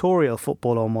gladiatorial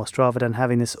football almost, rather than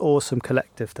having this awesome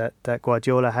collective that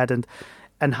Guardiola had, and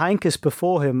Heinkes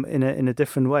before him in a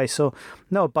different way. So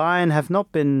no, Bayern have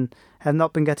not been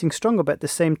getting stronger, but at the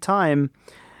same time,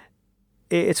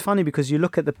 it's funny because you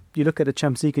look at the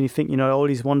Champions League and you think, all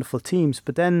these wonderful teams,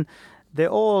 but then they're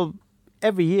all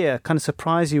every year kind of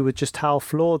surprise you with just how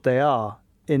flawed they are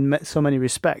in so many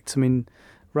respects. I mean,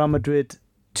 Real Madrid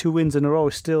 2 wins in a row,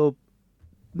 still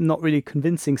not really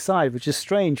convincing side, which is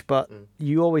strange, but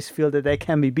you always feel that they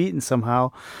can be beaten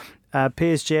somehow.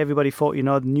 PSG, everybody thought,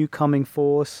 the new coming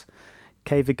force,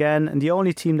 cave again, and the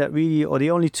only team that really, or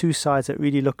the only 2 sides that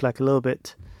really look like a little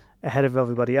bit ahead of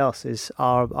everybody else is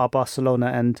our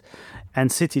Barcelona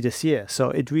and City this year. So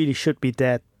it really should be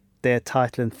their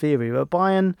title in theory. But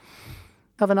Bayern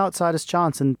have an outsider's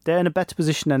chance, and they're in a better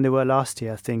position than they were last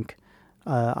year, I think,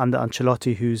 under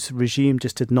Ancelotti, whose regime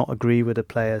just did not agree with the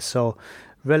players. So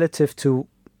relative to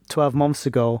 12 months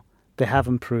ago, they have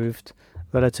improved.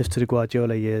 Relative to the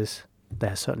Guardiola years,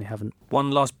 they certainly haven't.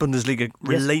 One last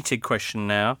Bundesliga-related question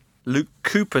now. Luke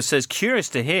Cooper says, curious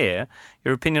to hear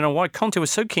your opinion on why Conte was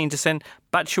so keen to send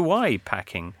Batshuayi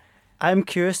packing. I'm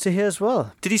curious to hear as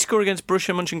well. Did he score against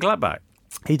Borussia Mönchengladbach?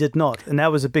 He did not, and that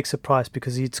was a big surprise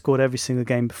because he'd scored every single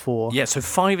game before. Yeah, so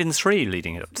 5 in 3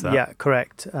 leading up to that. Yeah,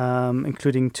 correct,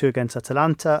 including 2 against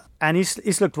Atalanta. And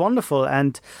he's looked wonderful,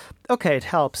 and okay, it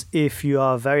helps if you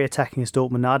are very attacking as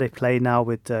Dortmund. Now they play now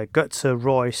with Götze,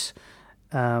 Reus,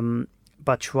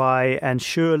 Batshuayi and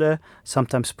Schürrle,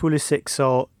 sometimes Pulisic,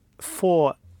 so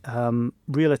 4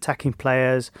 real attacking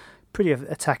players, pretty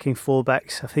attacking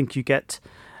fullbacks. I think you get...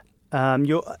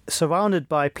 you're surrounded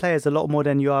by players a lot more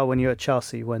than you are when you're at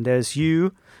Chelsea, when there's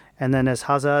you, and then there's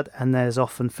Hazard, and there's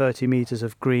often 30 metres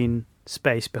of green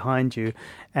space behind you.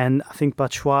 And I think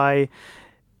Batshuayi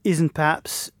isn't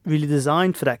perhaps really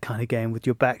designed for that kind of game with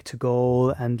your back to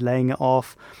goal and laying it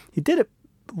off. He did it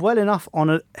well enough on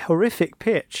a horrific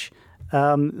pitch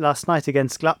last night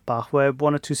against Gladbach, where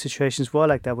 1 or 2 situations were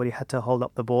like that, where he had to hold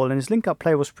up the ball, and his link-up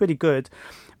play was pretty good.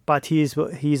 But he's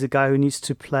a guy who needs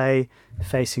to play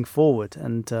facing forward,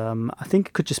 and I think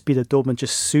it could just be that Dortmund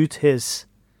just suit his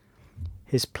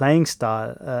playing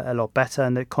style a lot better,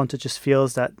 and that Conte just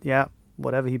feels that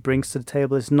whatever he brings to the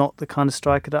table is not the kind of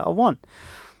striker that I want,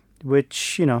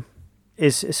 which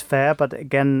is fair. But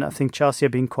again, I think Chelsea are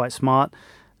being quite smart,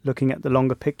 looking at the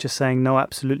longer picture, saying no,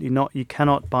 absolutely not. You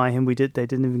cannot buy him. They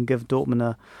didn't even give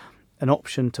Dortmund an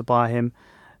option to buy him.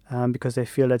 Because they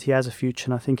feel that he has a future,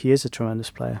 and I think he is a tremendous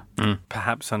player.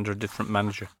 Perhaps under a different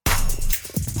manager.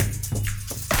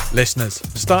 Listeners,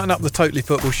 starting up the Totally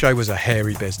Football Show was a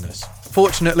hairy business.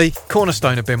 Fortunately,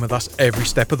 Cornerstone have been with us every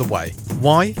step of the way.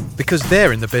 Why? Because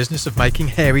they're in the business of making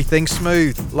hairy things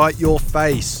smooth, like your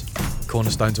face.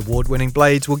 Cornerstone's award-winning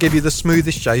blades will give you the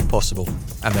smoothest shave possible,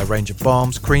 and their range of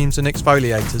balms, creams and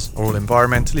exfoliators are all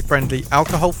environmentally friendly,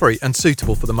 alcohol-free and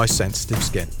suitable for the most sensitive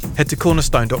skin. Head to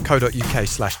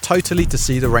cornerstone.co.uk/totally to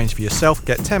see the range for yourself,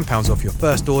 get £10 off your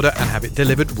first order and have it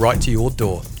delivered right to your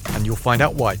door. And you'll find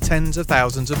out why tens of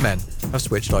thousands of men have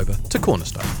switched over to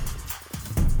Cornerstone.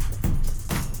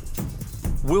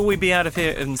 Will we be out of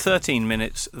here in 13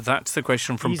 minutes? That's the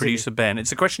question from producer Ben.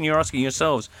 It's a question you're asking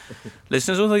yourselves,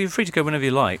 listeners, although you're free to go whenever you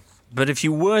like. But if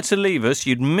you were to leave us,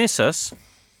 you'd miss us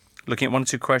looking at 1 or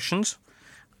 2 questions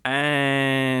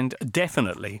and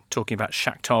definitely talking about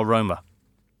Shakhtar Roma.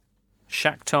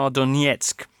 Shakhtar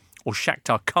Donetsk, or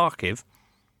Shakhtar Kharkiv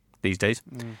these days,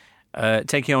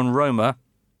 taking on Roma,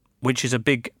 which is a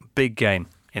big, big game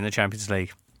in the Champions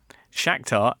League.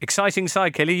 Shakhtar, exciting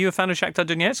side, Kelly. You a fan of Shakhtar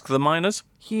Donetsk, the Miners?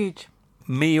 Huge.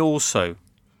 Me also.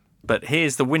 But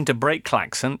here's the winter break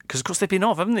klaxon, because of course they've been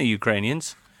off, haven't they,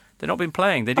 Ukrainians? They've not been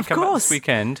playing. They did come back this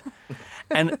weekend.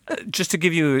 And just to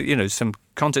give you, some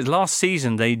context, last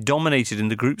season they dominated in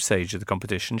the group stage of the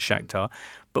competition, Shakhtar.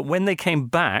 But when they came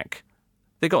back,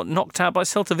 they got knocked out by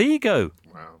Celta Vigo.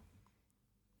 Wow.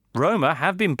 Roma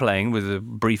have been playing with a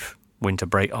brief winter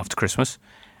break after Christmas,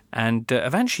 and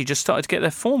have actually just started to get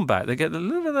their form back. They get a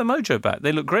little bit of their mojo back.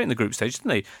 They look great in the group stage, didn't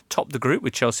they? Topped the group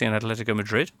with Chelsea and Atletico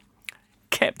Madrid.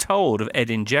 Kept hold of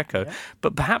Edin Dzeko,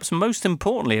 but perhaps most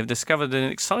importantly have discovered an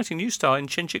exciting new star in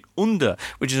Cengiz Under,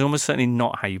 which is almost certainly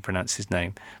not how you pronounce his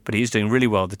name. But he is doing really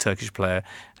well, the Turkish player,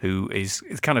 who is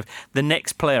kind of the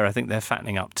next player I think they're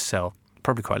fattening up to sell,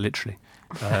 probably quite literally.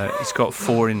 He's got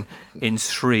 4 in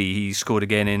 3. He scored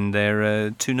again in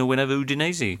their 2-0 win over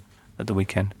Udinese at the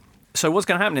weekend. So what's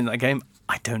going to happen in that game?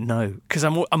 I don't know, because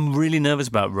I'm really nervous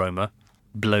about Roma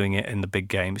blowing it in the big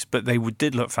games, but they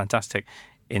did look fantastic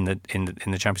in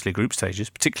the Champions League group stages,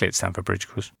 particularly at Stamford Bridge,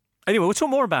 of course. Anyway, we'll talk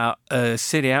more about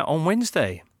Serie A on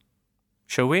Wednesday,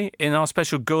 shall we? In our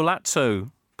special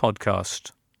Golazzo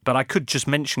podcast. But I could just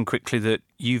mention quickly that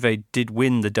Juve did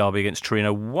win the derby against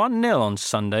Torino 1-0 on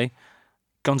Sunday.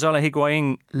 Gonzalo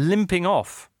Higuain limping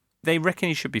off. They reckon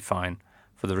he should be fine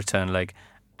for the return leg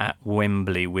at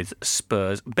Wembley with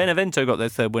Spurs. Benevento got their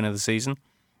 3rd win of the season.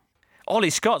 Ollie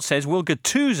Scott says, will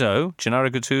Gennaro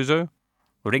Gattuso,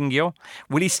 Ringio,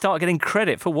 will he start getting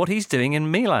credit for what he's doing in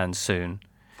Milan soon?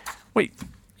 Wait,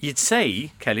 you'd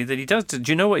say, Kelly, that he does.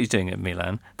 Do you know what he's doing at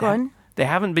Milan? Go on. They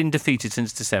haven't been defeated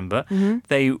since December. Mm-hmm.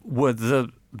 They were the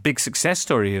big success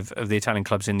story of the Italian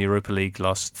clubs in the Europa League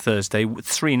last Thursday,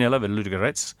 3-0 over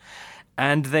Ludogorets.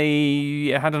 And they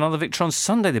had another victory on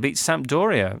Sunday. They beat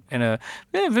Sampdoria in a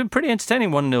pretty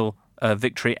entertaining 1-0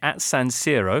 victory at San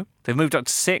Siro. They've moved up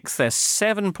to 6th. They're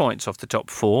 7 points off the top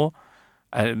 4.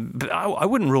 But I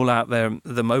wouldn't rule out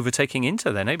them overtaking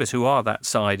Inter, their neighbours, who are that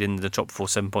side in the top 4,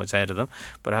 7 points ahead of them,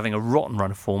 but having a rotten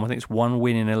run of form. I think it's 1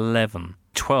 win in 11.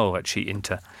 12, actually,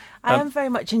 Inter. I am very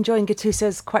much enjoying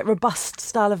Gattuso's quite robust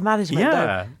style of management,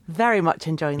 though. Very much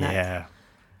enjoying that. Yeah.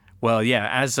 Well, yeah,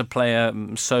 as a player,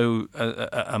 so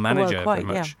a manager, well, quite,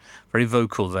 very much. Yeah. Very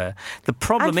vocal there. The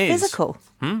problem and is... Physical.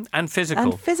 And physical.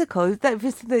 And physical. That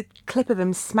was the clip of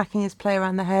him smacking his player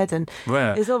around the head. And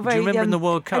Where? all very, do you remember in the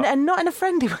World Cup? And not in a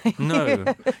friendly way. No.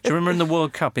 Do you remember in the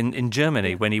World Cup in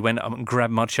Germany when he went up and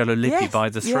grabbed Marcello Lippi by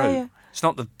the throat? Yeah. It's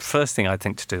not the first thing I'd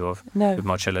think to do with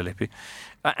Marcello Lippi.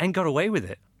 And got away with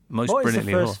it most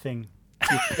brilliantly. What is the first thing?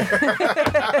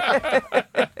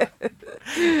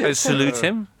 Salute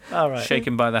him. All right. Shake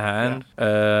him by the hand.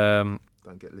 Don't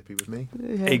get lippy with me.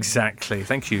 Yeah. Exactly.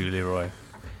 Thank you, Leroy.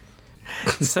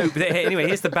 So anyway,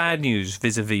 here's the bad news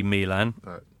vis-a-vis Milan.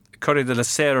 Right. Corriere della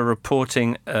Sera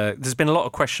reporting there's been a lot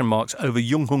of question marks over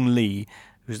Jung-Hung Lee,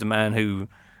 who's the man who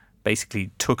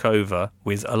basically took over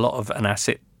with a lot of an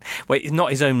asset. Wait,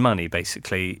 not his own money,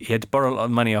 basically. He had to borrow a lot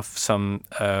of money off some,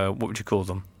 what would you call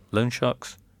them? Loan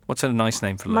sharks? What's a nice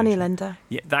name for loan? Money lender.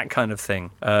 Yeah, that kind of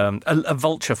thing. A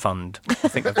vulture fund, I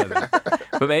think I've heard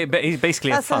of it. But he's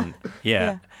basically a fund.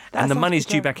 Yeah. And the money's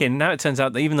due back in. Now it turns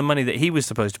out that even the money that he was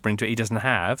supposed to bring to it, he doesn't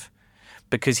have,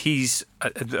 because he's,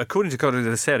 according to Corriere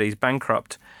della Sera, he's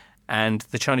bankrupt, and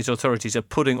the Chinese authorities are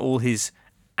putting all his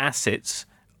assets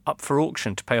up for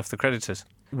auction to pay off the creditors.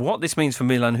 What this means for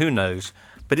Milan, who knows?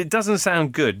 But it doesn't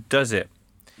sound good, does it?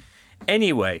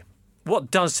 Anyway,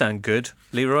 what does sound good,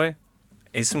 Leroy,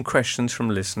 is some questions from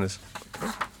listeners.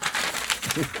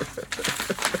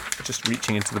 Just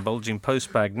reaching into the bulging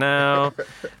postbag now.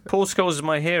 Paul Scholes is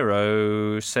my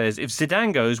hero says, if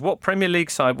Zidane goes, what Premier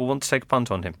League side will want to take a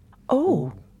punt on him?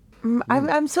 Oh, I'm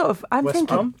West thinking.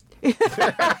 Brom?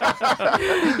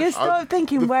 You're still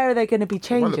thinking, where are there going to be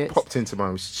The one changes? that popped into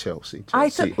mind was Chelsea. I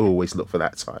Chelsea thought- always look for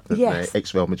that type. Yes.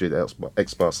 Ex-Real Madrid,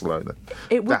 ex-Barcelona.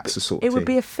 That's the sort of It would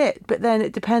be a fit, but then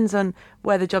it depends on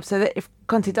where the job. So that if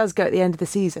Conte does go at the end of the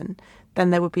season,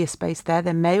 then there would be a space there.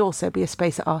 There may also be a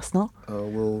space at Arsenal.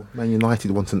 Well, Man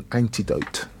United want an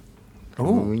antidote.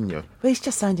 Mourinho. But he's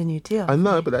just signed a new deal. I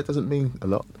know, but that doesn't mean a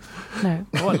lot. No.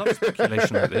 Oh, I love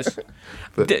speculation like this.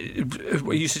 But-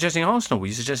 Were you suggesting Arsenal?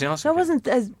 I wasn't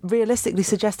as realistically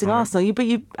suggesting Arsenal, but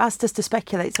you asked us to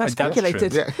speculate, so I That's true.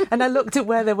 speculated. Yeah. And I looked at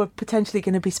where there were potentially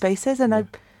going to be spaces, and I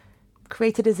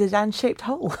created a Zidane-shaped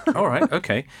hole. All right,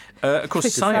 okay. Of course,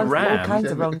 It Sai sounds all Ram.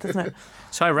 kinds of wrong, doesn't it?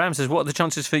 Sai Ram says, what are the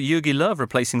chances for Jogi Löw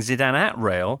replacing Zidane at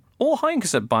Real or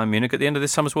Heinkes at Bayern Munich at the end of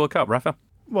this summer's World Cup, Rafa?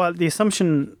 Well, the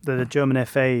assumption that the German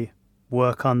FA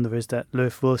work under is that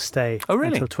Löw will stay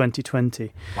until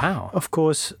 2020. Wow. Of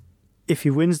course, if he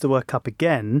wins the World Cup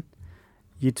again,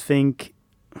 you'd think,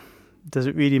 does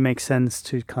it really make sense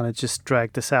to kind of just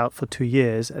drag this out for 2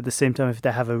 years? At the same time, if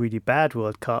they have a really bad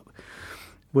World Cup,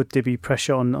 would there be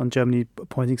pressure on Germany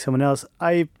appointing someone else?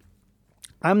 I'm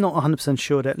not 100%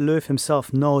 sure that Löw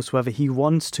himself knows whether he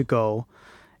wants to go,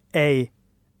 A,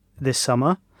 this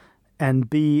summer, and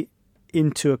B,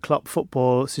 into a club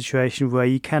football situation where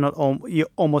you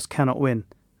almost cannot win.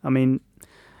 I mean,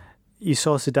 you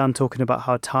saw Zidane talking about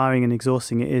how tiring and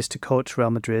exhausting it is to coach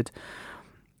Real Madrid.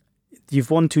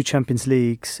 You've won 2 Champions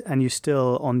Leagues and you're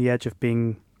still on the edge of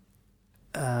being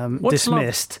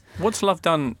dismissed. What's Love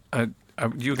done at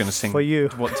You were going to sing For you.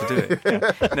 what to do it.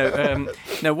 Yeah.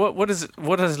 No. What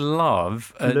has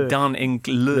Love done in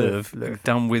Löw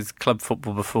done with club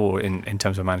football before in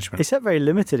terms of management? He's had very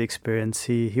limited experience.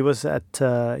 He was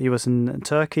in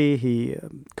Turkey. He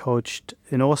coached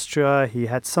in Austria. He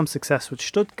had some success with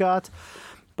Stuttgart,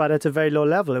 but at a very low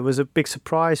level. It was a big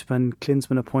surprise when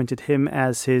Klinsmann appointed him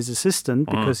as his assistant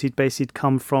because he'd basically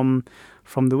come from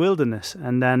the wilderness,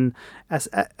 and then,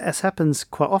 as happens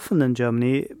quite often in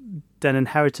Germany, then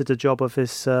inherited the job of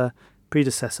his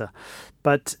predecessor.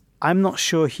 But I'm not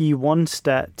sure he wants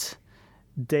that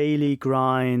daily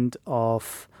grind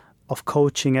of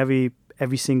coaching every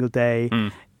single day,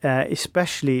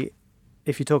 especially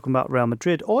if you're talking about Real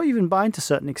Madrid or even Bayern to a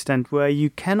certain extent, where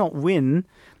you cannot win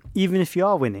even if you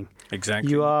are winning.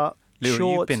 Exactly. You are Lou,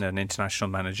 short. you've been an international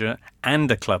manager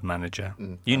and a club manager.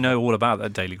 You know all about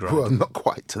that daily grind. Well, not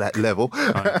quite to that level.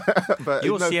 Right. But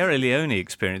Your Sierra Leone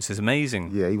experience is amazing.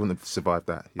 Yeah, he wouldn't have survived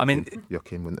that.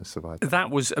 Joachim wouldn't have survived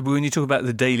That was when you talk about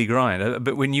the daily grind.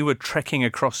 But when you were trekking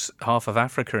across half of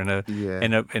Africa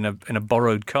in a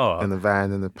borrowed car, in a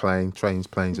van, in a plane, trains,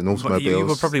 planes, and automobiles. You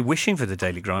were probably wishing for the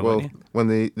daily grind, well,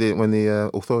 weren't you? when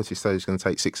the authorities said it was going to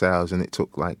take 6 hours, and it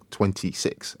took like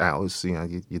 26 hours, you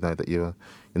know that you're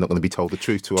not going to be told the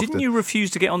truth too often. Didn't you refuse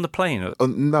to get on the plane?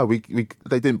 No,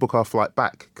 they didn't book our flight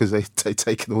back because they'd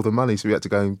taken all the money, so we had to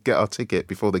go and get our ticket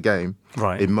before the game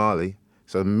in Mali.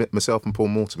 So myself and Paul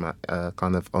Mortimer,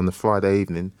 kind of on the Friday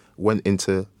evening, went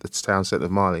into the town centre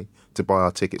of Mali to buy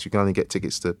our tickets. We could only get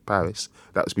tickets to Paris.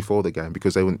 That was before the game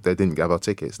because they didn't have our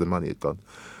tickets. The money had gone.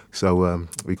 So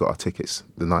we got our tickets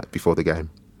the night before the game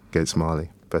against Mali.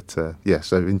 But so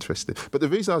interesting. But the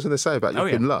reason I was going to say about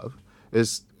Joachim Löw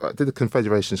is I did the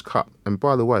Confederations Cup, and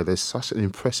by the way, there's such an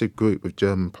impressive group of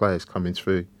German players coming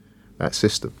through that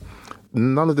system.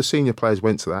 None of the senior players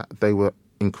went to that. They were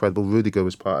incredible. Rudiger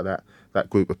was part of that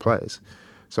group of players.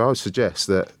 So I would suggest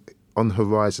that on the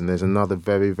horizon there's another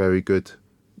very, very good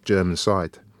German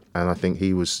side, and I think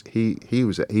he looks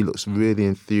really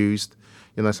enthused.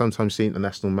 You know, sometimes you see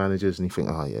international managers and you think,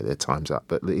 oh yeah, their time's up.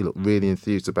 But he looked really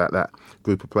enthused about that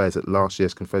group of players at last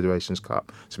year's Confederations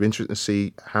Cup. So it'll be interesting to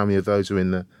see how many of those are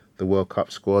in the World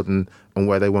Cup squad and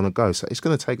where they want to go. So it's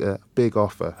going to take a big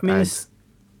offer. I mean, this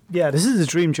is a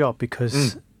dream job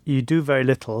because you do very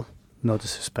little. No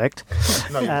disrespect.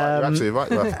 No, you're absolutely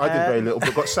right. Well, I did very little,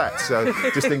 but got sacked, so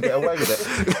just didn't get away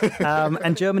with it.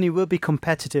 And Germany will be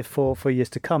competitive for years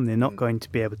to come. They're not going to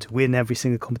be able to win every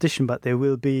single competition, but they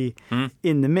will be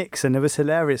in the mix. And it was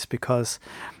hilarious because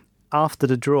after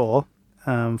the draw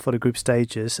for the group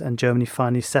stages and Germany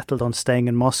finally settled on staying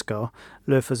in Moscow,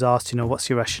 Löw was asked, what's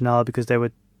your rationale? Because they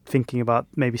were thinking about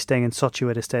maybe staying in Sochi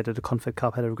where they stayed at the Confed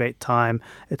Cup, had a great time.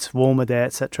 It's warmer there,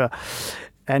 etc.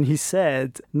 And he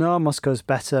said, no, Moscow's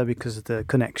better because of the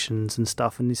connections and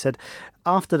stuff. And he said,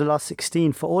 after the last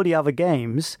 16, for all the other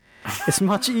games, it's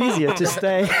much easier to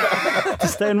stay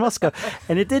in Moscow.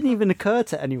 And it didn't even occur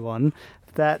to anyone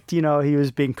that, he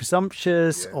was being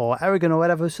presumptuous or arrogant or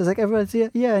whatever. So it's like, everyone's, yeah,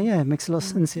 it makes a lot of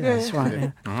sense. Yeah, that's right.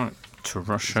 Yeah. All right. To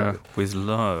Russia with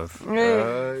Love.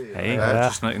 Hey,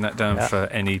 just noting that down for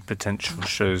any potential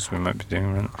shows we might be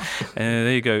doing. Right?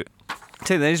 There you go.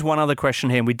 So there's one other question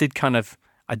here. And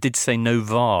I did say no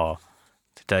VAR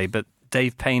today, but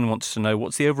Dave Payne wants to know,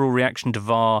 what's the overall reaction to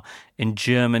VAR in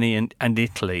Germany and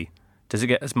Italy? Does it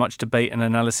get as much debate and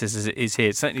analysis as it is here?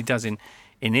 It certainly does in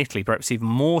Italy, perhaps even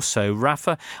more so.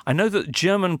 Rafa, I know that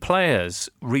German players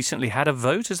recently had a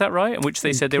vote, is that right? In which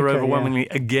they said they were overwhelmingly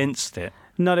against it.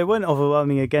 No, they weren't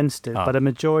overwhelmingly against it, but a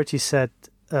majority said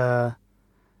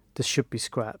this should be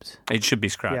scrapped. It should be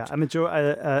scrapped?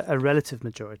 Yeah, a relative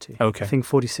majority. Okay. I think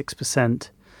 46%.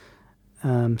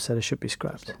 So they should be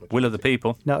scrapped. Will of the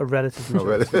people? No, a relative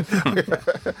majority.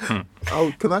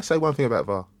 Oh, can I say one thing about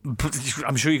VAR?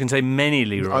 I'm sure you can say many,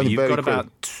 Leroy. You've got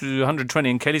about 220,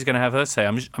 and Kelly's going to have her say,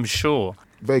 I'm sure.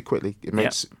 Very quickly, it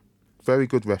makes very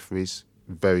good referees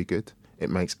very good. It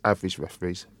makes average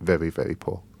referees very, very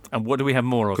poor. And what do we have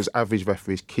more of? Because average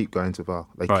referees keep going to VAR.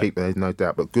 There's no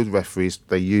doubt. But good referees,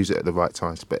 they use it at the right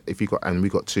times. But we've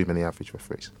got too many average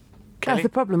referees. That's the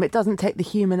problem. It doesn't take the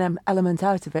human element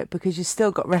out of it because you've still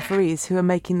got referees who are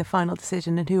making the final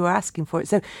decision and who are asking for it.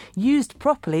 So used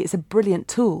properly, it's a brilliant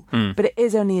tool, but it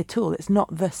is only a tool. It's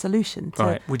not the solution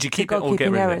to Would you keep it or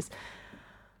get rid of it?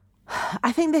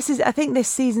 I think this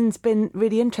season's been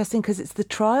really interesting because it's the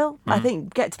trial. I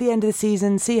think get to the end of the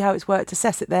season, see how it's worked,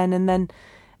 assess it then, and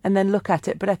then look at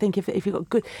it. But I think if you've got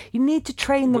good, you need to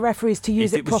train the referees to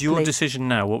use it properly. If it was your decision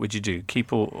now, what would you do?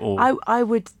 Keep or I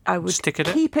would stick at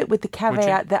keep it with the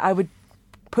caveat that I would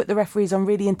put the referees on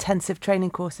really intensive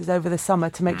training courses over the summer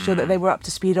to make sure that they were up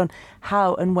to speed on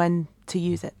how and when to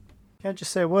use it. Can I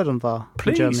just say a word on VAR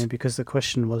Please. in Germany, because the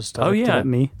question was directed at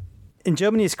me. In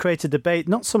Germany, it's created debate,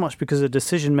 not so much because of the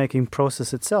decision-making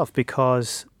process itself,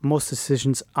 because most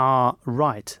decisions are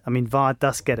right. I mean, VAR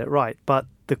does get it right, but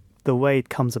the way it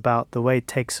comes about, the way it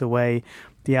takes away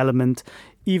the element.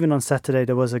 Even on Saturday,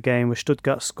 there was a game where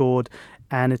Stuttgart scored,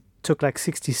 and it took like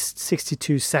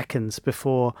 62 seconds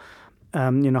before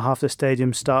half the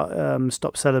stadium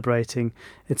stopped celebrating,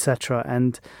 etc.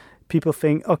 And people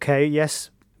think, okay, yes,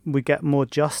 we get more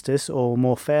justice or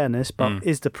more fairness, but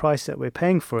is the price that we're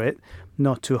paying for it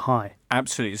not too high?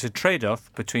 Absolutely. It's a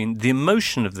trade-off between the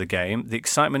emotion of the game, the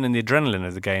excitement and the adrenaline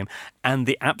of the game, and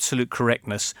the absolute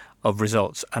correctness of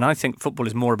results. And I think football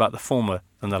is more about the former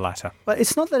than the latter. But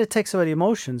it's not that it takes away the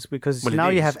emotions, because now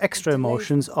you have extra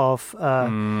emotions of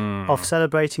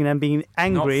celebrating and being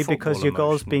angry because your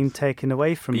goal's being taken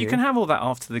away from you. You can have all that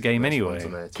after the game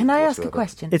anyway. Can I ask a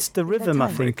question? It's the rhythm,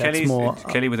 I think, that's more...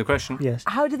 Kelly with a question. Yes.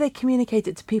 How do they communicate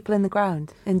it to people in the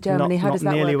ground in Germany? How does that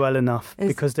work? Not nearly well enough,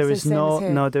 because there is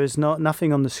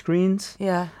nothing on the screens.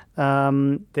 Yeah.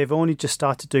 They've only just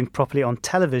started doing properly on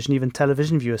television. Even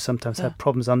television viewers sometimes have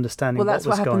problems understanding what was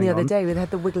going on. Well, that's what happened the other day. We had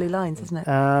the wiggly lines, isn't it?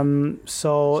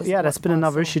 That's been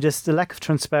another issue. Just the lack of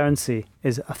transparency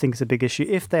I think is a big issue.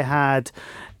 If they had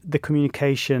the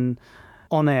communication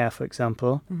on air, for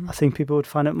example, I think people would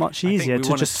find it much easier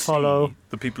to just follow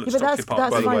the people at Stockley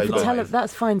Park.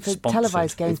 That's fine for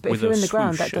televised games, but if you're in the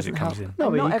ground, that doesn't help. No,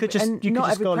 but you could just go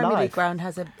live. Premier League ground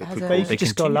has a you could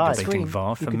just go live.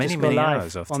 VAR for many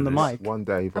hours after on the this. mic. One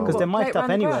day, because they're mic'd up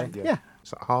anyway. Yeah.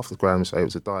 So half the ground would say it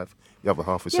was a dive, the other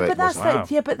half would say it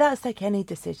wasn't. But that's like any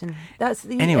decision.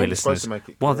 Anyway, listeners,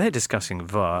 while they're discussing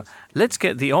VAR, let's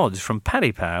get the odds from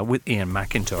Paddy Power with Ian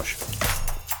McIntosh.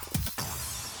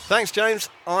 Thanks, James.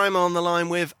 I'm on the line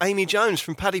with Amy Jones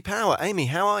from Paddy Power. Amy,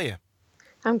 how are you?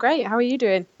 I'm great. How are you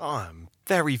doing? I'm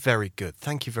very, very good.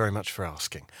 Thank you very much for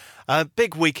asking.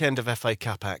 Big weekend of FA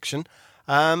Cup action.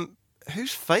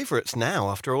 Who's favourites now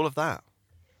after all of that?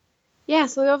 Yeah,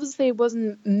 so there obviously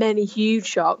wasn't many huge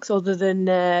shocks other than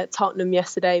Tottenham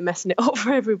yesterday messing it up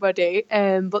for everybody.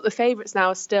 But the favourites now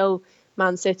are still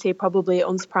Man City, probably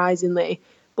unsurprisingly.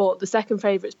 But the second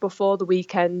favourites before the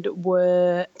weekend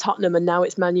were Tottenham, and now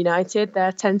it's Man United.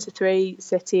 They're 10-3,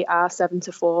 City are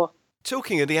 7-4.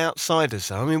 Talking of the outsiders,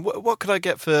 though, I mean, what could I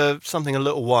get for something a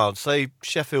little wild? Say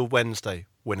Sheffield Wednesday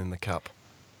winning the cup.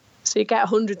 So you get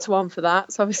 100-1 for that.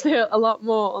 It's obviously a lot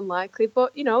more unlikely.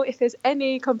 But, if there's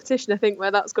any competition, I think,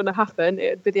 where that's going to happen, it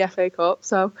would be the FA Cup.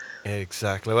 So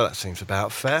exactly. Well, that seems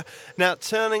about fair. Now,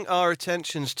 turning our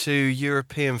attentions to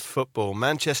European football,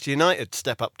 Manchester United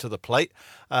step up to the plate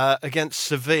against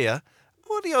Sevilla.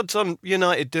 What are the odds on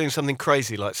United doing something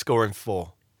crazy like scoring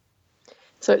 4?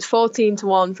 So it's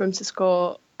 14-1 for him to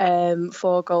score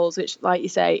 4 goals, which, like you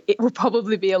say, it will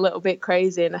probably be a little bit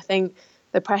crazy. And I think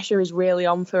the pressure is really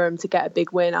on for him to get a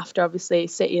big win after, obviously,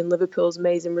 City and Liverpool's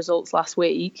amazing results last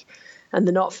week. And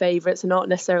they're not favourites, they're not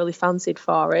necessarily fancied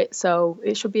for it. So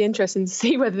it should be interesting to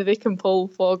see whether they can pull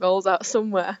 4 goals out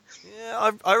somewhere.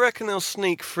 Yeah, I reckon they'll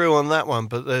sneak through on that one.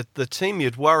 But the team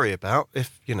you'd worry about,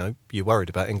 if, you're worried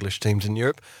about English teams in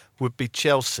Europe, would be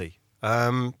Chelsea.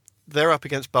 They're up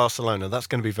against Barcelona. That's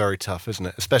going to be very tough, isn't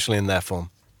it? Especially in their form.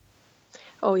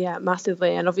 Oh, yeah,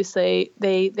 massively. And obviously,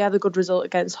 they had a good result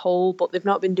against Hull, but they've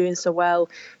not been doing so well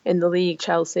in the league,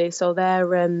 Chelsea. So they're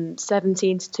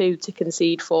 17-2 to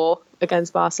concede 4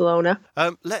 against Barcelona.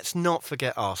 Let's not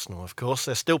forget Arsenal, of course.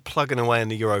 They're still plugging away in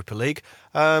the Europa League.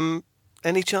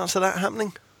 Any chance of that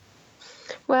happening?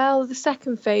 Well, the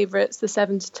second favourites, the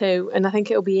 7-2, and I think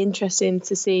it'll be interesting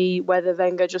to see whether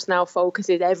Wenger just now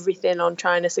focuses everything on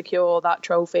trying to secure that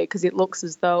trophy, because it looks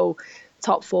as though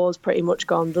top 4's pretty much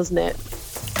gone, doesn't it?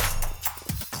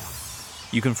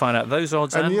 You can find out those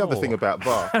odds and the more. other thing about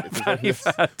VAR.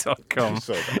 PaddyPower.com.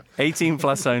 18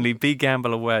 plus only,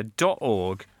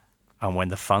 begambleaware.org. And when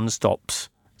the fun stops,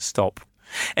 stop.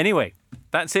 Anyway,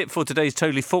 that's it for today's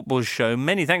Totally Football show.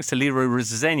 Many thanks to Leroy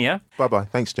Rosenia. Bye-bye.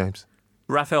 Thanks, James.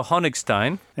 Raphael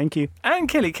Honigstein. Thank you. And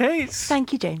Kelly Cates.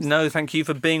 Thank you, James. No, thank you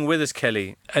for being with us,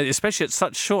 Kelly. Especially at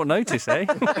such short notice, eh?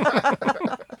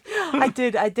 I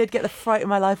did get the fright of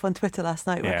my life on Twitter last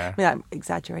night. Yeah. I mean, I'm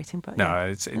exaggerating, but no,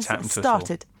 it's happened to us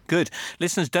started. Good.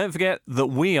 Listeners, don't forget that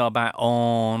we are back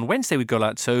on Wednesday with Go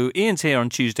Out. So Ian's here on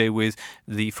Tuesday with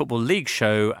the Football League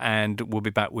show, and we'll be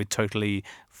back with Totally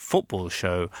Football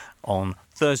show on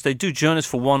Thursday. Do join us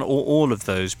for one or all of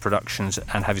those productions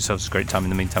and have yourselves a great time in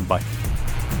the meantime. Bye.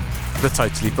 The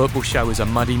Totally Football Show is a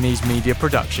Muddy Knees Media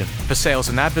production. For sales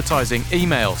and advertising,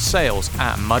 email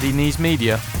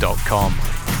sales@muddykneesmedia.com.